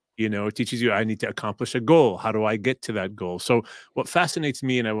 Mm-hmm. It teaches you, I need to accomplish a goal. How do I get to that goal? So what fascinates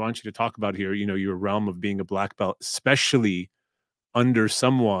me, and I want you to talk about here, your realm of being a black belt, especially under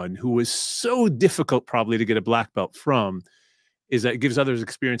someone who was so difficult probably to get a black belt from, is that it gives others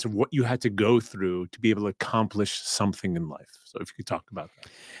experience of what you had to go through to be able to accomplish something in life. So if you could talk about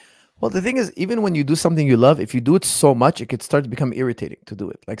that. Well, the thing is, even when you do something you love, if you do it so much, it could start to become irritating to do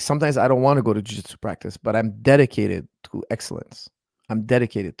it. Like sometimes I don't want to go to jiu-jitsu practice, but I'm dedicated to excellence. I'm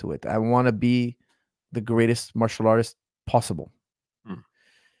dedicated to it. I want to be the greatest martial artist possible.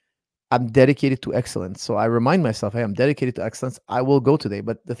 I'm dedicated to excellence. So I remind myself, hey, I'm dedicated to excellence. I will go today.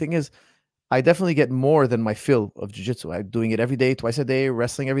 But the thing is, I definitely get more than my fill of jiu-jitsu. I'm doing it every day, twice a day,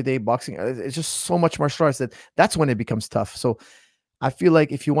 wrestling every day, boxing. It's just so much martial arts that's when it becomes tough. So I feel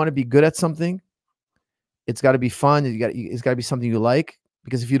like if you want to be good at something, it's got to be fun. It's got to be something you like.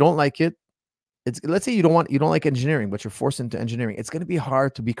 Because if you don't like it, let's say you don't like engineering, but you're forced into engineering. It's going to be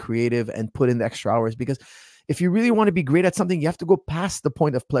hard to be creative and put in the extra hours, because if you really want to be great at something, you have to go past the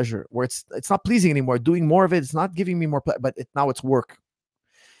point of pleasure where it's not pleasing anymore. Doing more of it, it's not giving me more pleasure, but now it's work.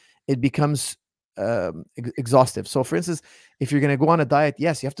 It becomes exhaustive. So for instance, if you're going to go on a diet,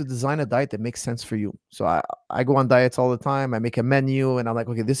 yes, you have to design a diet that makes sense for you. So I go on diets all the time. I make a menu and I'm like,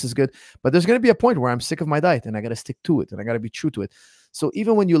 okay, this is good. But there's going to be a point where I'm sick of my diet and I got to stick to it and I got to be true to it. So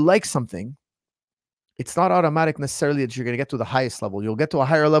even when you like something, it's not automatic necessarily that you're going to get to the highest level. You'll get to a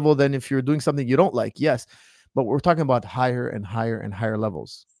higher level than if you're doing something you don't like. Yes. But we're talking about higher and higher and higher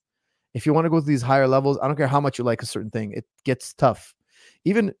levels. If you want to go to these higher levels, I don't care how much you like a certain thing, it gets tough.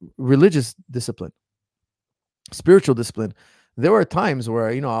 Even religious discipline, spiritual discipline. There were times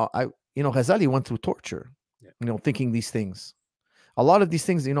where, Ghazali went through torture, thinking these things. A lot of these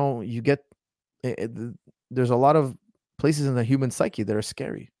things, you get, there's a lot of places in the human psyche that are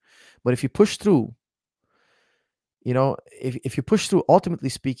scary. But if you push through, if you push through, ultimately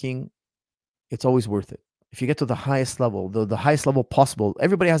speaking, it's always worth it. If you get to the highest level, the highest level possible,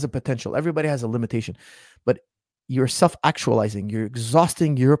 everybody has a potential, everybody has a limitation, but you're self-actualizing, you're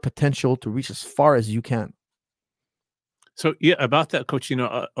exhausting your potential to reach as far as you can. So yeah, about that, Coach,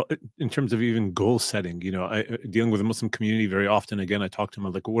 in terms of even goal setting, dealing with the Muslim community very often, again, I talk to them,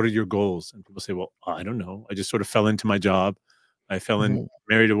 I'm like, what are your goals? And people say, well, I don't know. I just sort of fell into my job. I fell in,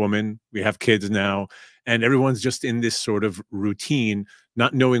 married a woman. We have kids now. And everyone's just in this sort of routine,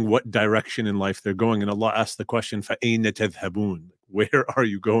 not knowing what direction in life they're going. And Allah asks the question, فَأَيْنَ تَذْهَبُونَ? Where are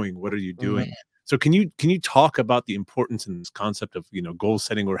you going? What are you doing? So can you talk about the importance in this concept of, goal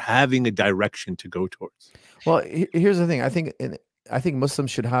setting or having a direction to go towards? Well, here's the thing. I think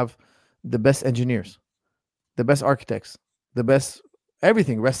Muslims should have the best engineers, the best architects, the best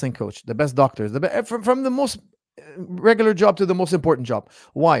everything, wrestling coach, the best doctors, from the most regular job to the most important job.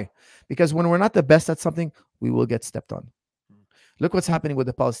 Why? Because when we're not the best at something, we will get stepped on. Look what's happening with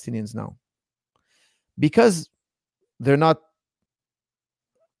the Palestinians now. Because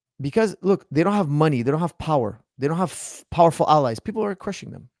look, they don't have money, they don't have power, they don't have powerful allies. People are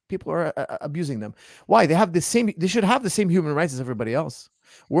crushing them. People are abusing them. Why? They should have the same human rights as everybody else.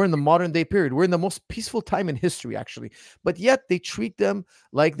 We're in the modern day period. We're in the most peaceful time in history, actually. But yet they treat them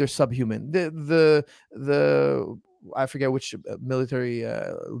like they're subhuman. I forget which military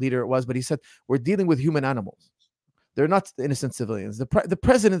leader it was, but he said, we're dealing with human animals. They're not innocent civilians. The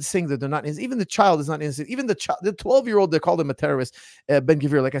president is saying that they're not innocent. Even the child is not innocent. Even the 12-year-old, they called him a terrorist. Ben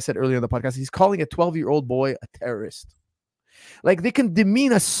Gvir, like I said earlier in the podcast, he's calling a 12-year-old boy a terrorist. Like, they can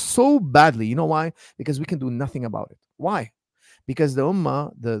demean us so badly. You know why? Because we can do nothing about it. Why? Because the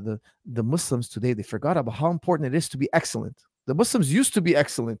Ummah, the Muslims today, they forgot about how important it is to be excellent. The Muslims used to be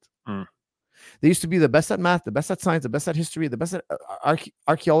excellent. They used to be the best at math, the best at science, the best at history, the best at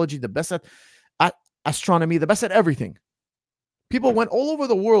archaeology, the best at astronomy, the best at everything. People went all over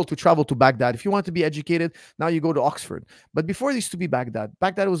the world to travel to Baghdad. If you want to be educated, now you go to Oxford. But before it used to be Baghdad.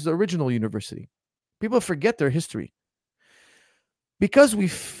 Baghdad was the original university. People forget their history. Because we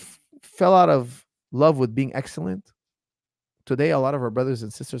fell out of love with being excellent, today a lot of our brothers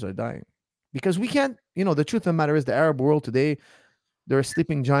and sisters are dying. Because we can't, the truth of the matter is the Arab world today, they're a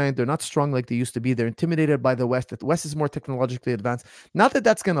sleeping giant. They're not strong like they used to be. They're intimidated by the West. The West is more technologically advanced. Not that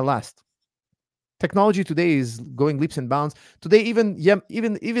that's going to last. Technology today is going leaps and bounds. Today, even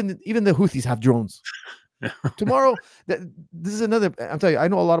the Houthis have drones. Tomorrow, this is another. I'm telling you, I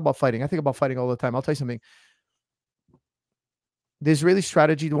know a lot about fighting. I think about fighting all the time. I'll tell you something. The Israeli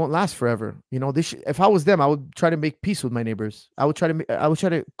strategy won't last forever. If I was them, I would try to make peace with my neighbors. I would try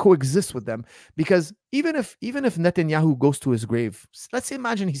to coexist with them, because even if Netanyahu goes to his grave, let's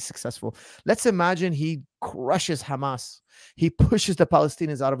imagine he's successful. Let's imagine he crushes Hamas. He pushes the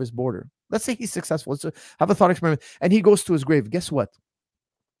Palestinians out of his border. Let's say he's successful. Let's have a thought experiment, and he goes to his grave. Guess what?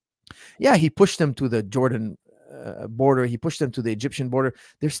 Yeah, he pushed them to the Jordan border. He pushed them to the Egyptian border.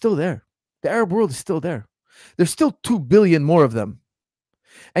 They're still there. The Arab world is still there. There's still 2 billion more of them.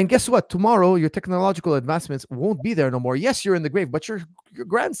 And guess what? Tomorrow, your technological advancements won't be there no more. Yes, you're in the grave, but your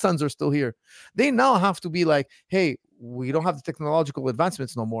grandsons are still here. They now have to be like, hey, we don't have the technological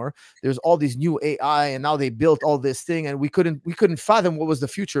advancements no more. There's all these new AI, and now they built all this thing, and we couldn't fathom what was the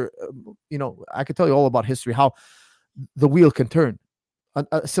future. I could tell you all about history, how the wheel can turn.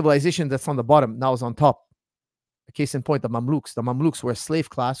 A civilization that's on the bottom now is on top. A case in point, the Mamluks. The Mamluks were a slave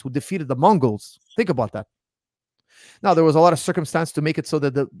class who defeated the Mongols. Think about that. Now, there was a lot of circumstance to make it so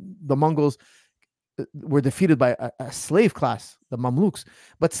that the Mongols were defeated by a slave class, the Mamluks.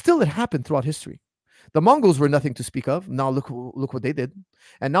 But still, it happened throughout history. The Mongols were nothing to speak of. Now look what they did.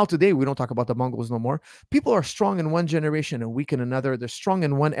 And now today, we don't talk about the Mongols no more. People are strong in one generation and weak in another. They're strong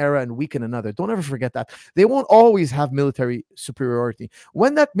in one era and weak in another. Don't ever forget that. They won't always have military superiority.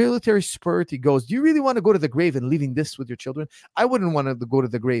 When that military superiority goes, do you really want to go to the grave and leaving this with your children? I wouldn't want to go to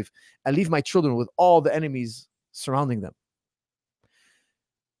the grave and leave my children with all the enemies surrounding them.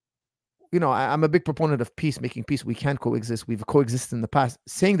 I'm a big proponent of peace, making peace. We can coexist. We've coexisted in the past.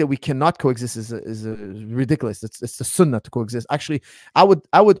 Saying that we cannot coexist is ridiculous. It's the sunnah to coexist. Actually, I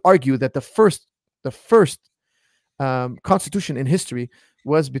would argue that the first constitution in history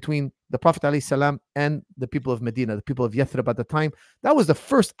was between the Prophet ﷺ and the people of Medina, the people of Yathrib at the time. That was the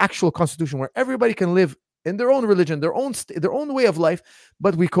first actual constitution where everybody can live in their own religion, their own way of life,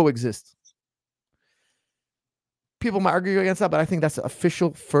 but we coexist. People might argue against that, but I think that's the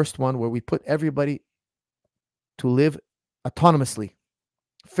official first one where we put everybody to live autonomously,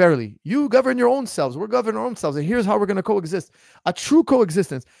 fairly. You govern your own selves. We're governing our own selves. And here's how we're going to coexist. A true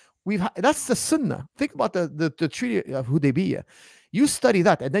coexistence. That's the sunnah. Think about the treaty of Hudaybiyah. You study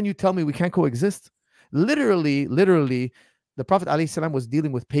that, and then you tell me we can't coexist. Literally, the Prophet ﷺ was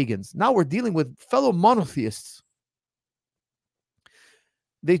dealing with pagans. Now we're dealing with fellow monotheists.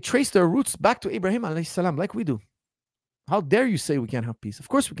 They trace their roots back to Abraham ﷺ, like we do. How dare you say we can't have peace? Of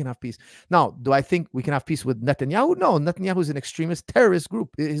course we can have peace. Now, do I think we can have peace with Netanyahu? No, Netanyahu is an extremist terrorist group.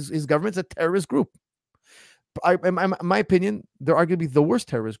 His government's a terrorist group. In my opinion, they're arguably the worst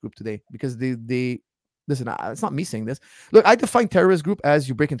terrorist group today because they listen, it's not me saying this. Look, I define terrorist group as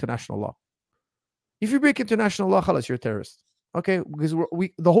you break international law. If you break international law, khalas, you're a terrorist. Okay? Because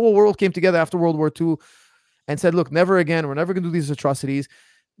the whole world came together after World War II and said, look, never again, we're never going to do these atrocities.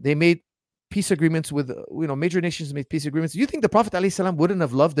 They made peace agreements with, major nations made peace agreements. You think the Prophet ﷺ wouldn't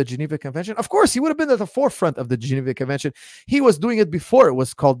have loved the Geneva Convention? Of course, he would have been at the forefront of the Geneva Convention. He was doing it before it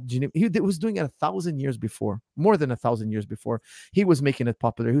was called Geneva. He was doing it 1,000 years before, more than 1,000 years before. He was making it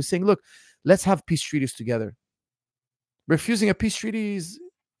popular. He was saying, look, let's have peace treaties together. Refusing a peace treaty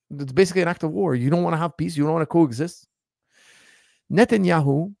it's basically an act of war. You don't want to have peace. You don't want to coexist.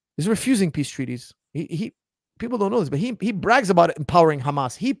 Netanyahu is refusing peace treaties. People don't know this, but he brags about empowering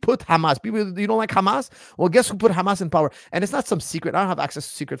Hamas. He put Hamas. People, you don't like Hamas? Well, guess who put Hamas in power? And it's not some secret. I don't have access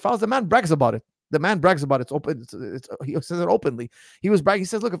to secret files. The man brags about it. The man brags about it. It's open. He says it openly. He was bragging. He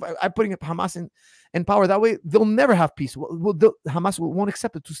says, look, if I'm putting Hamas in power, that way they'll never have peace. Hamas won't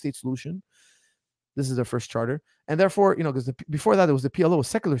accept a two-state solution. This is their first charter. And therefore, because before that, there was the PLO,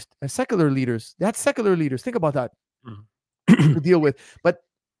 secular leaders. They had secular leaders. Think about that to deal with. But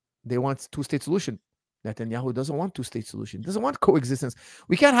they want two-state solution. Netanyahu doesn't want two-state solution. Doesn't want coexistence.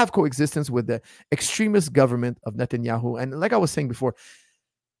 We can't have coexistence with the extremist government of Netanyahu. And like I was saying before,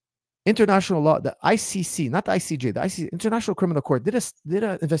 international law, the ICC, not the ICJ, the ICC, International Criminal Court, did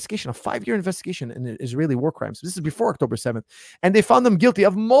an investigation, a 5-year investigation in Israeli war crimes. This is before October 7th. And they found them guilty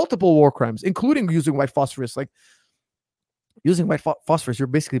of multiple war crimes, including using white phosphorus. Like, using white phosphorus, you're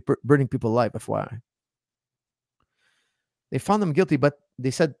basically burning people alive, FYI. They found them guilty, but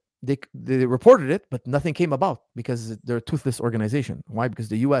they said, they reported it, but nothing came about because they're a toothless organization. Why? Because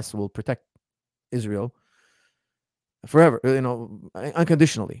the U.S. will protect Israel forever,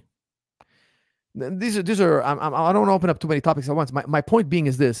 unconditionally. These are. I don't want to open up too many topics at once. My point being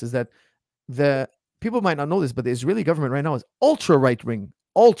is this: is that the people might not know this, but the Israeli government right now is ultra right wing.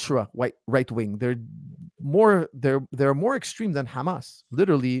 They're more extreme than Hamas.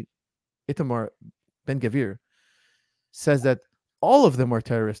 Literally, Itamar Ben-Gvir says that all of them are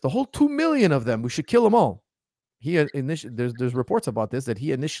terrorists. The whole 2 million of them. We should kill them all. There's reports about this, that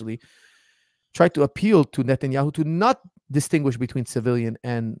he initially tried to appeal to Netanyahu to not distinguish between civilian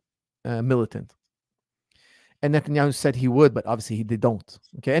and militant. And Netanyahu said he would, but obviously they don't.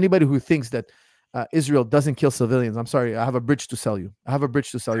 Okay, anybody who thinks that Israel doesn't kill civilians, I'm sorry, I have a bridge to sell you.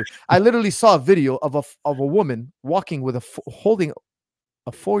 I literally saw a video of a woman walking with holding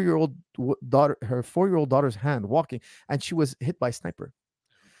a 4-year-old daughter, her 4-year-old daughter's hand, walking, and she was hit by a sniper.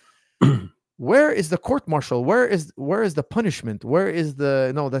 Where is the court martial? Where is the punishment? Where is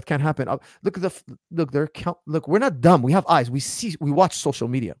the that can't happen? Look, we're not dumb. We have eyes. We watch social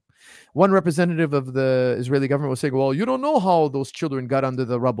media. One representative of the Israeli government was saying, well, you don't know how those children got under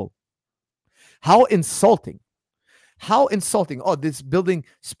the rubble. How insulting. Oh, this building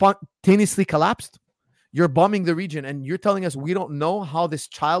spontaneously collapsed. You're bombing the region and you're telling us we don't know how this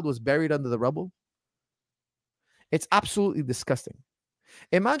child was buried under the rubble? It's absolutely disgusting.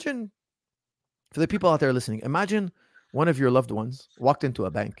 Imagine, for the people out there listening, imagine one of your loved ones walked into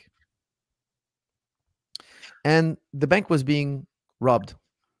a bank and the bank was being robbed.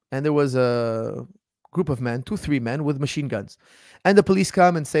 And there was a group of men, 2-3 men with machine guns. And the police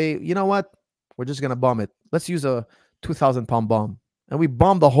come and say, you know what? We're just going to bomb it. Let's use a 2,000-pound bomb. And we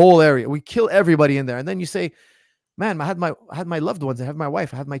bomb the whole area. We kill everybody in there. And then you say, man, I had my loved ones. I have my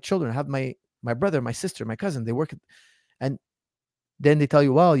wife. I have my children. I have my brother, my sister, my cousin. They work. And then they tell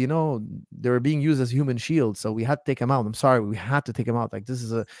you, well, they were being used as human shields. So we had to take them out. I'm sorry. We had to take them out. Like,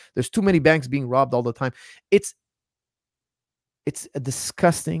 there's too many banks being robbed all the time. It's a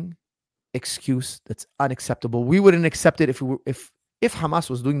disgusting excuse. That's unacceptable. We wouldn't accept it if we were, if Hamas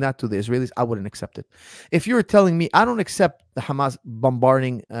was doing that to the Israelis. I wouldn't accept it. If you're telling me, I don't accept the Hamas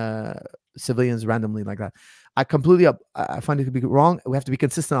bombarding civilians randomly like that. I find it to be wrong. We have to be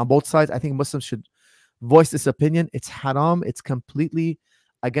consistent on both sides. I think Muslims should voice this opinion. It's haram. It's completely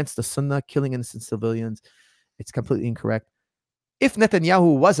against the Sunnah, killing innocent civilians. It's completely incorrect. If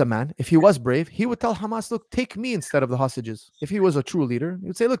Netanyahu was a man, if he was brave, he would tell Hamas, look, take me instead of the hostages. If he was a true leader, he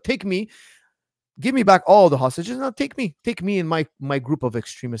would say, look, take me, give me back all the hostages. Now take me and my group of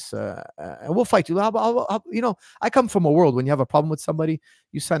extremists, and we'll fight you. You know, I come from a world when you have a problem with somebody,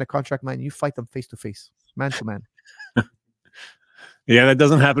 you sign a contract, man, you fight them face to face, man to man. Yeah, that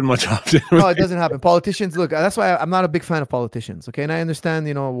doesn't happen much often. No, it doesn't happen. Politicians, look, that's why I'm not a big fan of politicians. Okay, and I understand,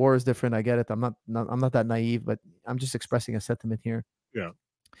 you know, war is different. I get it. I'm not that naive, but I'm just expressing a sentiment here. Yeah,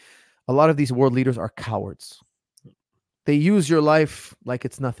 a lot of these world leaders are cowards. They use your life like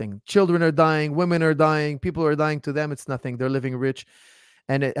it's nothing. Children are dying, women are dying, people are dying. To them, it's nothing. They're living rich,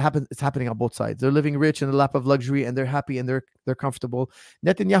 and it's happening on both sides. They're living rich in the lap of luxury, and they're happy and they're comfortable.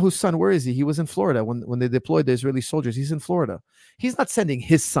 Netanyahu's son, where is he? He was in Florida when they deployed the Israeli soldiers. He's in Florida. He's not sending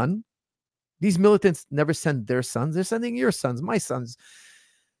his son. These militants never send their sons. They're sending your sons, my sons.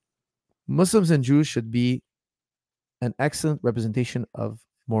 Muslims and Jews should be an excellent representation of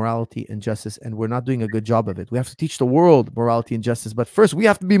morality and justice, and we're not doing a good job of it. We have to teach the world morality and justice, but first we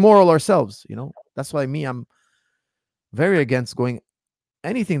have to be moral ourselves. You know, that's why I'm very against going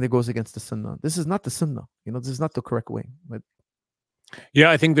anything that goes against the Sunnah. This is not the Sunnah. You know, this is not the correct way. But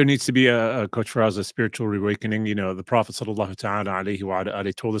yeah, I think there needs to be a Coach Firas, a spiritual awakening. You know, the Prophet sallallahu ta'ala alayhi wa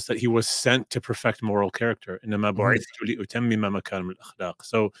alayhi told us that he was sent to perfect moral character.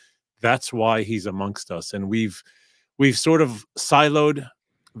 So that's why he's amongst us, and we've sort of siloed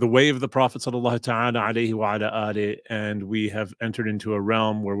the way of the Prophet sallallahu ta'ala alayhi wa alayhi, and we have entered into a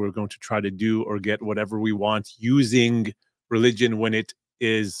realm where we're going to try to do or get whatever we want using religion when it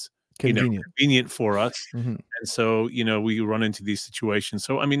is convenient for us. And so, you know, we run into these situations.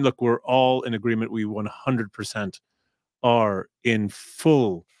 So, I mean, look, we're all in agreement. We 100% are in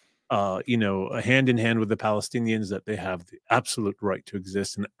full, you know, hand in hand with the Palestinians, that they have the absolute right to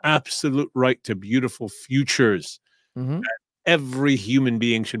exist, an absolute right to beautiful futures. Every human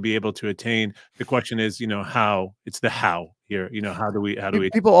being should be able to attain. The question is, you know, how. It's the how here. You know, how do we?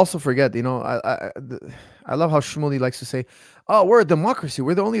 People also forget. You know, I love how Shmuley likes to say, "Oh, we're a democracy.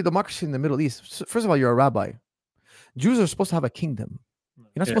 We're the only democracy in the Middle East." First of all, you're a rabbi. Jews are supposed to have a kingdom.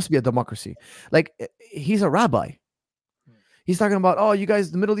 You're not supposed to be a democracy. Like, he's a rabbi. He's talking about, oh, you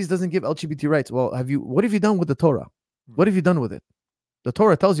guys, the Middle East doesn't give LGBT rights. Well, what have you done with the Torah? What have you done with it? The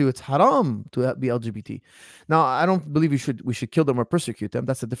Torah tells you it's haram to be LGBT. Now, I don't believe we should kill them or persecute them.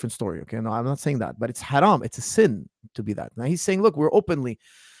 That's a different story. Okay, no, I'm not saying that, but it's haram. It's a sin to be that. Now he's saying, look, we're openly,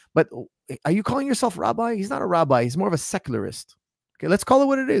 but are you calling yourself rabbi? He's not a rabbi. He's more of a secularist. Okay, let's call it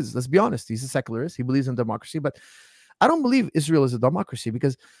what it is. Let's be honest. He's a secularist. He believes in democracy, but I don't believe Israel is a democracy,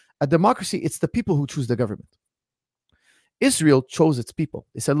 because a democracy, it's the people who choose the government. Israel chose its people.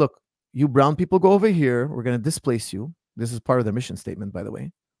 They said, look, you brown people go over here. We're going to displace you. This is part of their mission statement, by the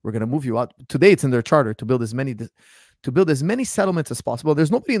way. We're going to move you out. Today, it's in their charter to build as many settlements as possible. There's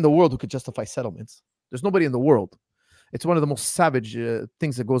nobody in the world who could justify settlements. There's nobody in the world. It's one of the most savage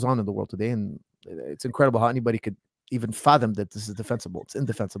things that goes on in the world today, and it's incredible how anybody could even fathom that this is defensible. It's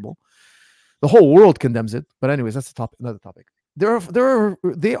indefensible. The whole world condemns it. But anyways, that's another topic.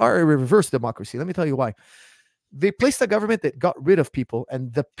 They are a reverse democracy. Let me tell you why. They placed a government that got rid of people,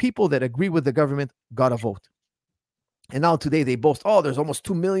 and the people that agree with the government got a vote. And now today they boast, oh, there's almost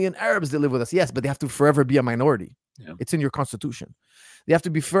 2 million Arabs that live with us. Yes, but they have to forever be a minority. Yeah. It's in your constitution. They have to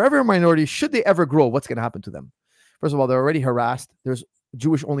be forever a minority. Should they ever grow, what's going to happen to them? First of all, they're already harassed. There's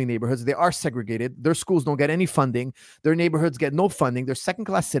Jewish-only neighborhoods. They are segregated. Their schools don't get any funding. Their neighborhoods get no funding. They're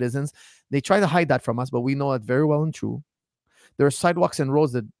second-class citizens. They try to hide that from us, but we know it very well and true. There are sidewalks and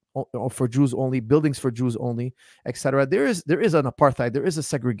roads that for Jews only, buildings for Jews only, etc. There is an apartheid. There is a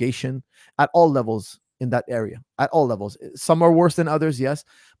segregation at all levels in that area, at all levels. Some are worse than others, yes,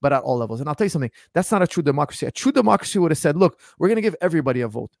 but at all levels. And I'll tell you something, that's not a true democracy. A true democracy would have said, look, we're going to give everybody a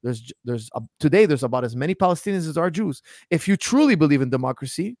vote. Today there's about as many Palestinians as are Jews. If you truly believe in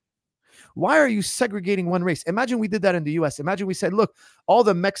democracy, why are you segregating one race? Imagine we did that in the US. Imagine we said, look, all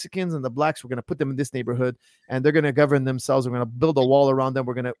the Mexicans and the blacks, we're going to put them in this neighborhood, and they're going to govern themselves. We're going to build a wall around them.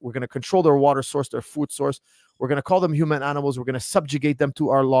 We're going to control their water source, their food source. We're going to call them human animals. We're going to subjugate them to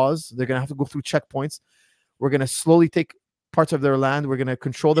our laws. They're going to have to go through checkpoints. We're going to slowly take parts of their land. We're going to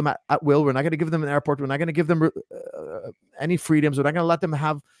control them at will. We're not going to give them an airport. We're not going to give them any freedoms. We're not going to let them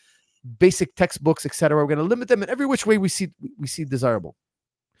have basic textbooks, etc. We're going to limit them in every which way we see desirable.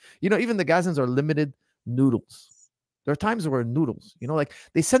 You know, even the Gazans are limited noodles. There are times where noodles, you know, like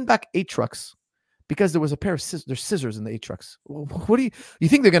they send back 8 trucks because there was a pair of there's scissors in the 8 trucks. What do you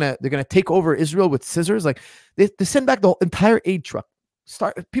think they're gonna take over Israel with scissors? Like they send back the entire aid truck.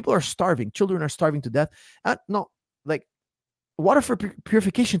 People are starving. Children are starving to death. No, like water for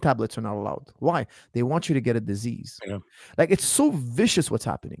purification tablets are not allowed. Why? They want you to get a disease. Yeah. Like it's so vicious what's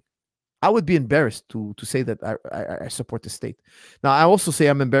happening. I would be embarrassed to say that I support the state. Now I also say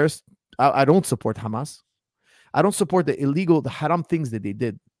I'm embarrassed. I don't support Hamas. I don't support the illegal, the haram things that they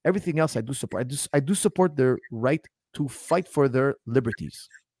did. Everything else I do support. I do support their right to fight for their liberties.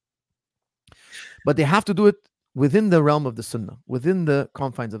 But they have to do it within the realm of the Sunnah, within the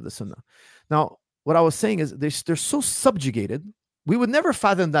confines of the Sunnah. Now, what I was saying is they're so subjugated. We would never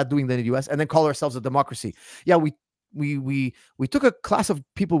fathom that doing that in the US and then call ourselves a democracy. Yeah, we took a class of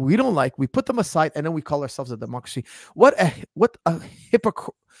people we don't like, we put them aside, and then we call ourselves a democracy. What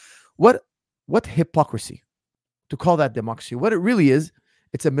hypocrisy to call that democracy. What it really is,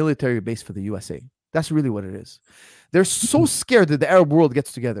 it's a military base for the USA. That's really what it is. They're so scared that the Arab world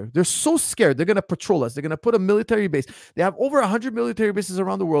gets together. They're so scared. They're going to patrol us. They're going to put a military base. They have over 100 military bases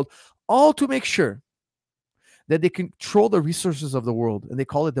around the world, all to make sure that they control the resources of the world. And they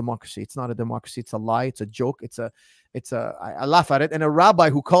call it democracy. It's not a democracy. It's a lie. It's a joke. I laugh at it. And a rabbi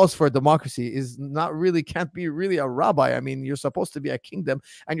who calls for a democracy can't be really a rabbi. I mean, you're supposed to be a kingdom,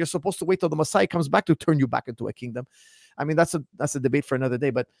 and you're supposed to wait till the Messiah comes back to turn you back into a kingdom. I mean, that's a debate for another day.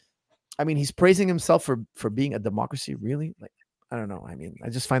 But I mean, he's praising himself for being a democracy. Really? Like, I don't know. I mean, I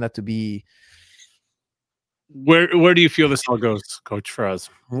just find that to be. Where do you feel this all goes, Coach Firas?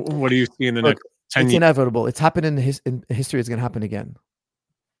 What do you see in the next 10 It's years? inevitable. It's happened in history. It's going to happen again.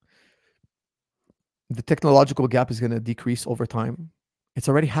 The technological gap is going to decrease over time. It's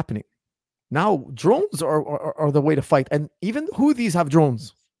already happening. Now, drones are the way to fight. And even Houthis have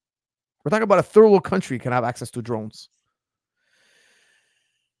drones. We're talking about a third world country can have access to drones.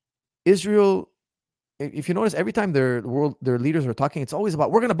 Israel, if you notice, every time their leaders are talking, it's always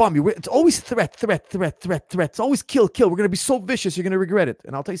about, we're going to bomb you. It's always threat. It's always kill. We're going to be so vicious, you're going to regret it.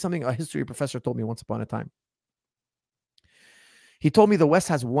 And I'll tell you something a history professor told me once upon a time. He told me the West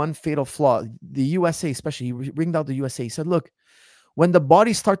has one fatal flaw. The USA, especially, he ringed out the USA. He said, look, when the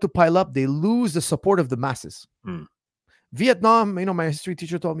bodies start to pile up, they lose the support of the masses. Vietnam, my history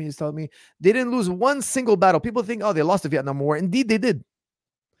teacher told me, they didn't lose one single battle. People think, oh, they lost the Vietnam War. Indeed, they did.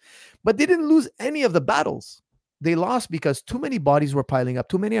 But they didn't lose any of the battles. They lost because too many bodies were piling up,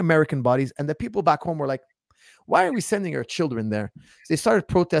 too many American bodies, and the people back home were like, why are we sending our children there? So they started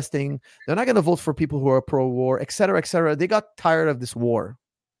protesting. They're not going to vote for people who are pro-war, et cetera, et cetera. They got tired of this war.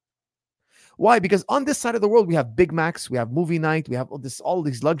 Why? Because on this side of the world, we have Big Macs, we have movie night, we have all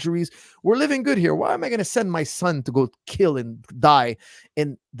these luxuries. We're living good here. Why am I going to send my son to go kill and die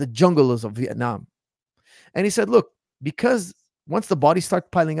in the jungles of Vietnam? And he said, look, because once the bodies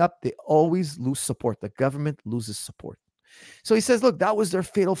start piling up, they always lose support. The government loses support. So he says, look, that was their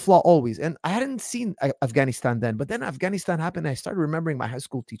fatal flaw always. And I hadn't seen Afghanistan then, but then Afghanistan happened. And I started remembering my high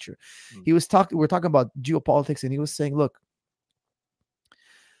school teacher. We were talking about geopolitics, and he was saying, look,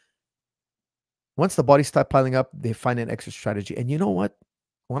 once the bodies start piling up, they find an exit strategy. And you know what?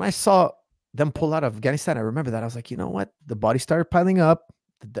 When I saw them pull out of Afghanistan, I remember that. I was like, you know what? The bodies started piling up.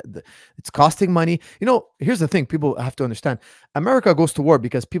 It's costing money. Here's the thing people have to understand. America goes to war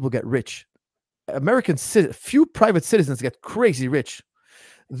because people get rich. Few private citizens get crazy rich.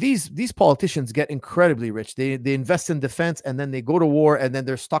 These politicians get incredibly rich. They invest in defense, and then they go to war, and then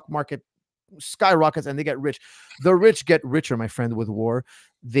their stock market skyrockets, and they get rich. The rich get richer, my friend, with war.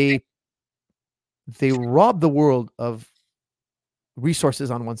 They rob the world of resources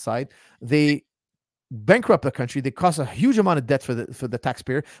on one side. They bankrupt the country. They cause a huge amount of debt for the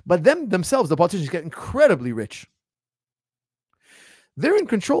taxpayer. But themselves, the politicians, get incredibly rich. They're in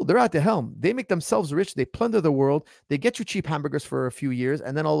control. They're at the helm. They make themselves rich. They plunder the world. They get you cheap hamburgers for a few years,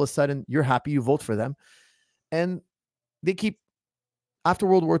 and then all of a sudden you're happy. You vote for them, and they keep. After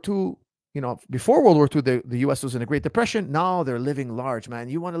World War II, before World War II, the U.S. was in a Great Depression. Now they're living large, man.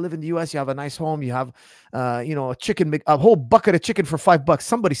 You want to live in the U.S., you have a nice home, you have, a whole bucket of chicken for $5.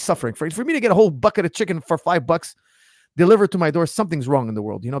 Somebody's suffering. For me to get a whole bucket of chicken for $5 delivered to my door, something's wrong in the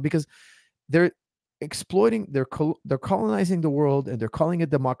world, because they're exploiting, they're colonizing the world, and they're calling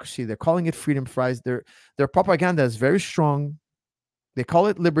it democracy. They're calling it freedom fries. Their propaganda is very strong. They call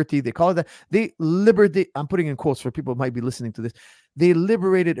it liberty. They call it that. I'm putting in quotes for people who might be listening to this. They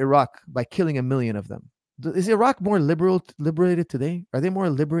liberated Iraq by killing 1 million of them. Is Iraq more liberated today? Are they more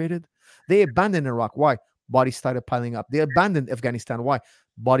liberated? They abandoned Iraq. Why? Bodies started piling up. They abandoned Afghanistan. Why?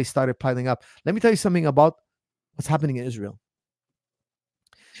 Bodies started piling up. Let me tell you something about what's happening in Israel.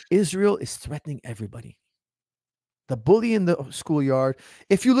 Israel is threatening everybody. The bully in the schoolyard.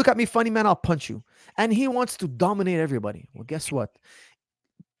 If you look at me funny, man, I'll punch you. And he wants to dominate everybody. Well, guess what?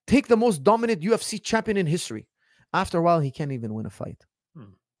 Take the most dominant UFC champion in history. After a while, he can't even win a fight.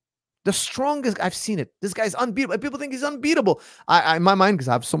 The strongest, I've seen it. This guy's unbeatable. People think he's unbeatable. I in my mind, because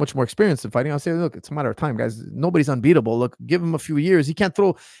I have so much more experience in fighting, I'll say, look, it's a matter of time, guys. Nobody's unbeatable. Look, give him a few years. He can't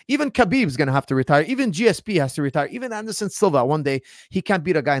throw. Even Khabib's going to have to retire. Even GSP has to retire. Even Anderson Silva, one day, he can't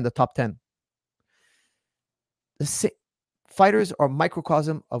beat a guy in the top 10. Fighters are a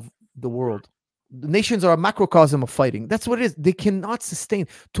microcosm of the world. The nations are a macrocosm of fighting. That's what it is. They cannot sustain.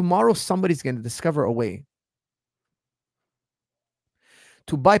 Tomorrow, somebody's going to discover a way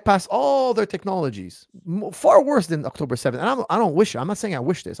to bypass all their technologies, far worse than October 7th. And I don't wish, I'm not saying I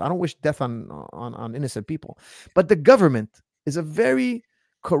wish this. I don't wish death on innocent people. But the government is a very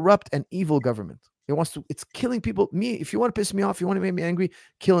corrupt and evil government. It's killing people. If you want to piss me off, you want to make me angry,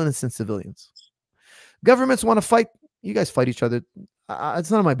 kill innocent civilians. Governments want to fight, you guys fight each other. It's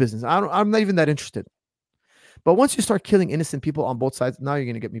none of my business. I'm not even that interested. But once you start killing innocent people on both sides, now you're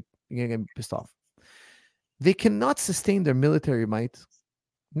going to get me pissed off. They cannot sustain their military might.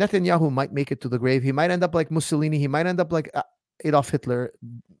 Netanyahu might make it to the grave. He might end up like Mussolini. He might end up like Adolf Hitler,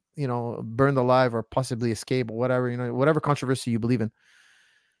 burned alive or possibly escape or whatever, whatever controversy you believe in.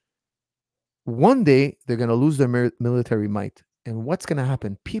 One day, they're going to lose their military might. And what's going to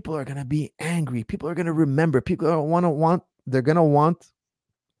happen? People are going to be angry. People are going to remember. People are they're going to want,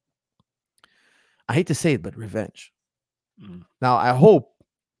 I hate to say it, but revenge. Now, I hope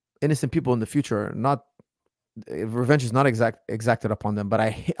innocent people in the future are not, revenge is not exacted upon them, but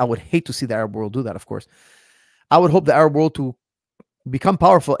I would hate to see the Arab world do that, of course. I would hope the Arab world to become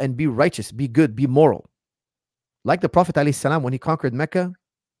powerful and be righteous, be good, be moral. Like the Prophet ﷺ, when he conquered Mecca,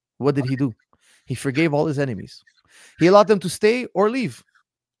 what did he do? He forgave all his enemies. He allowed them to stay or leave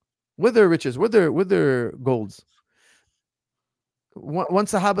with their riches, with their golds. One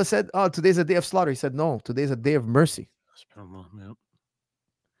Sahaba said, "Oh, today's a day of slaughter." He said, "No, today's a day of mercy."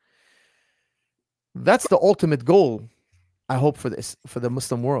 That's the ultimate goal, I hope, for the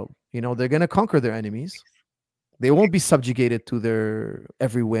Muslim world. They're going to conquer their enemies. They won't be subjugated to their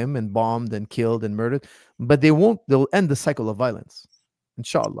every whim and bombed and killed and murdered, but they'll end the cycle of violence,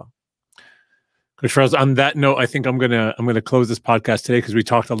 inshallah. Coach Firas, on that note, I think I'm gonna close this podcast today because we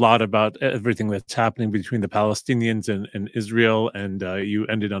talked a lot about everything that's happening between the Palestinians and Israel, and you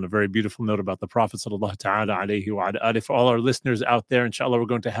ended on a very beautiful note about the Prophet sallallahu ta'ala alayhi wa alihi. For all our listeners out there, inshallah, we're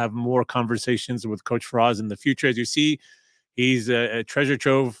going to have more conversations with Coach Firas in the future. As you see, he's a treasure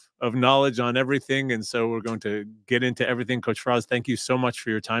trove of knowledge on everything, and so we're going to get into everything. Coach Firas, thank you so much for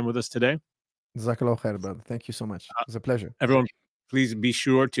your time with us today. Jazakallah khair, brother. Thank you so much. It was a pleasure. Everyone, please be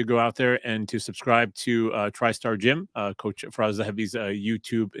sure to go out there and to subscribe to Tristar Gym, Coach Firas Zahabi's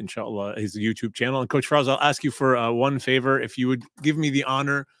YouTube, inshallah, his YouTube channel. And Coach Firas, I'll ask you for one favor. If you would give me the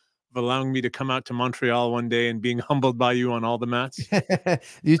honor of allowing me to come out to Montreal one day and being humbled by you on all the mats.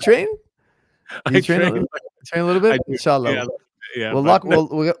 You train? Train a little bit? Inshallah. Yeah, we'll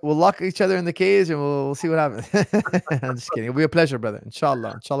lock each other in the cage and we'll see what happens. I'm just kidding. It'll be a pleasure, brother.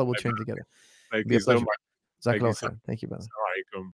 Inshallah. Inshallah, we'll train together. Thank you so much. Thank you, brother.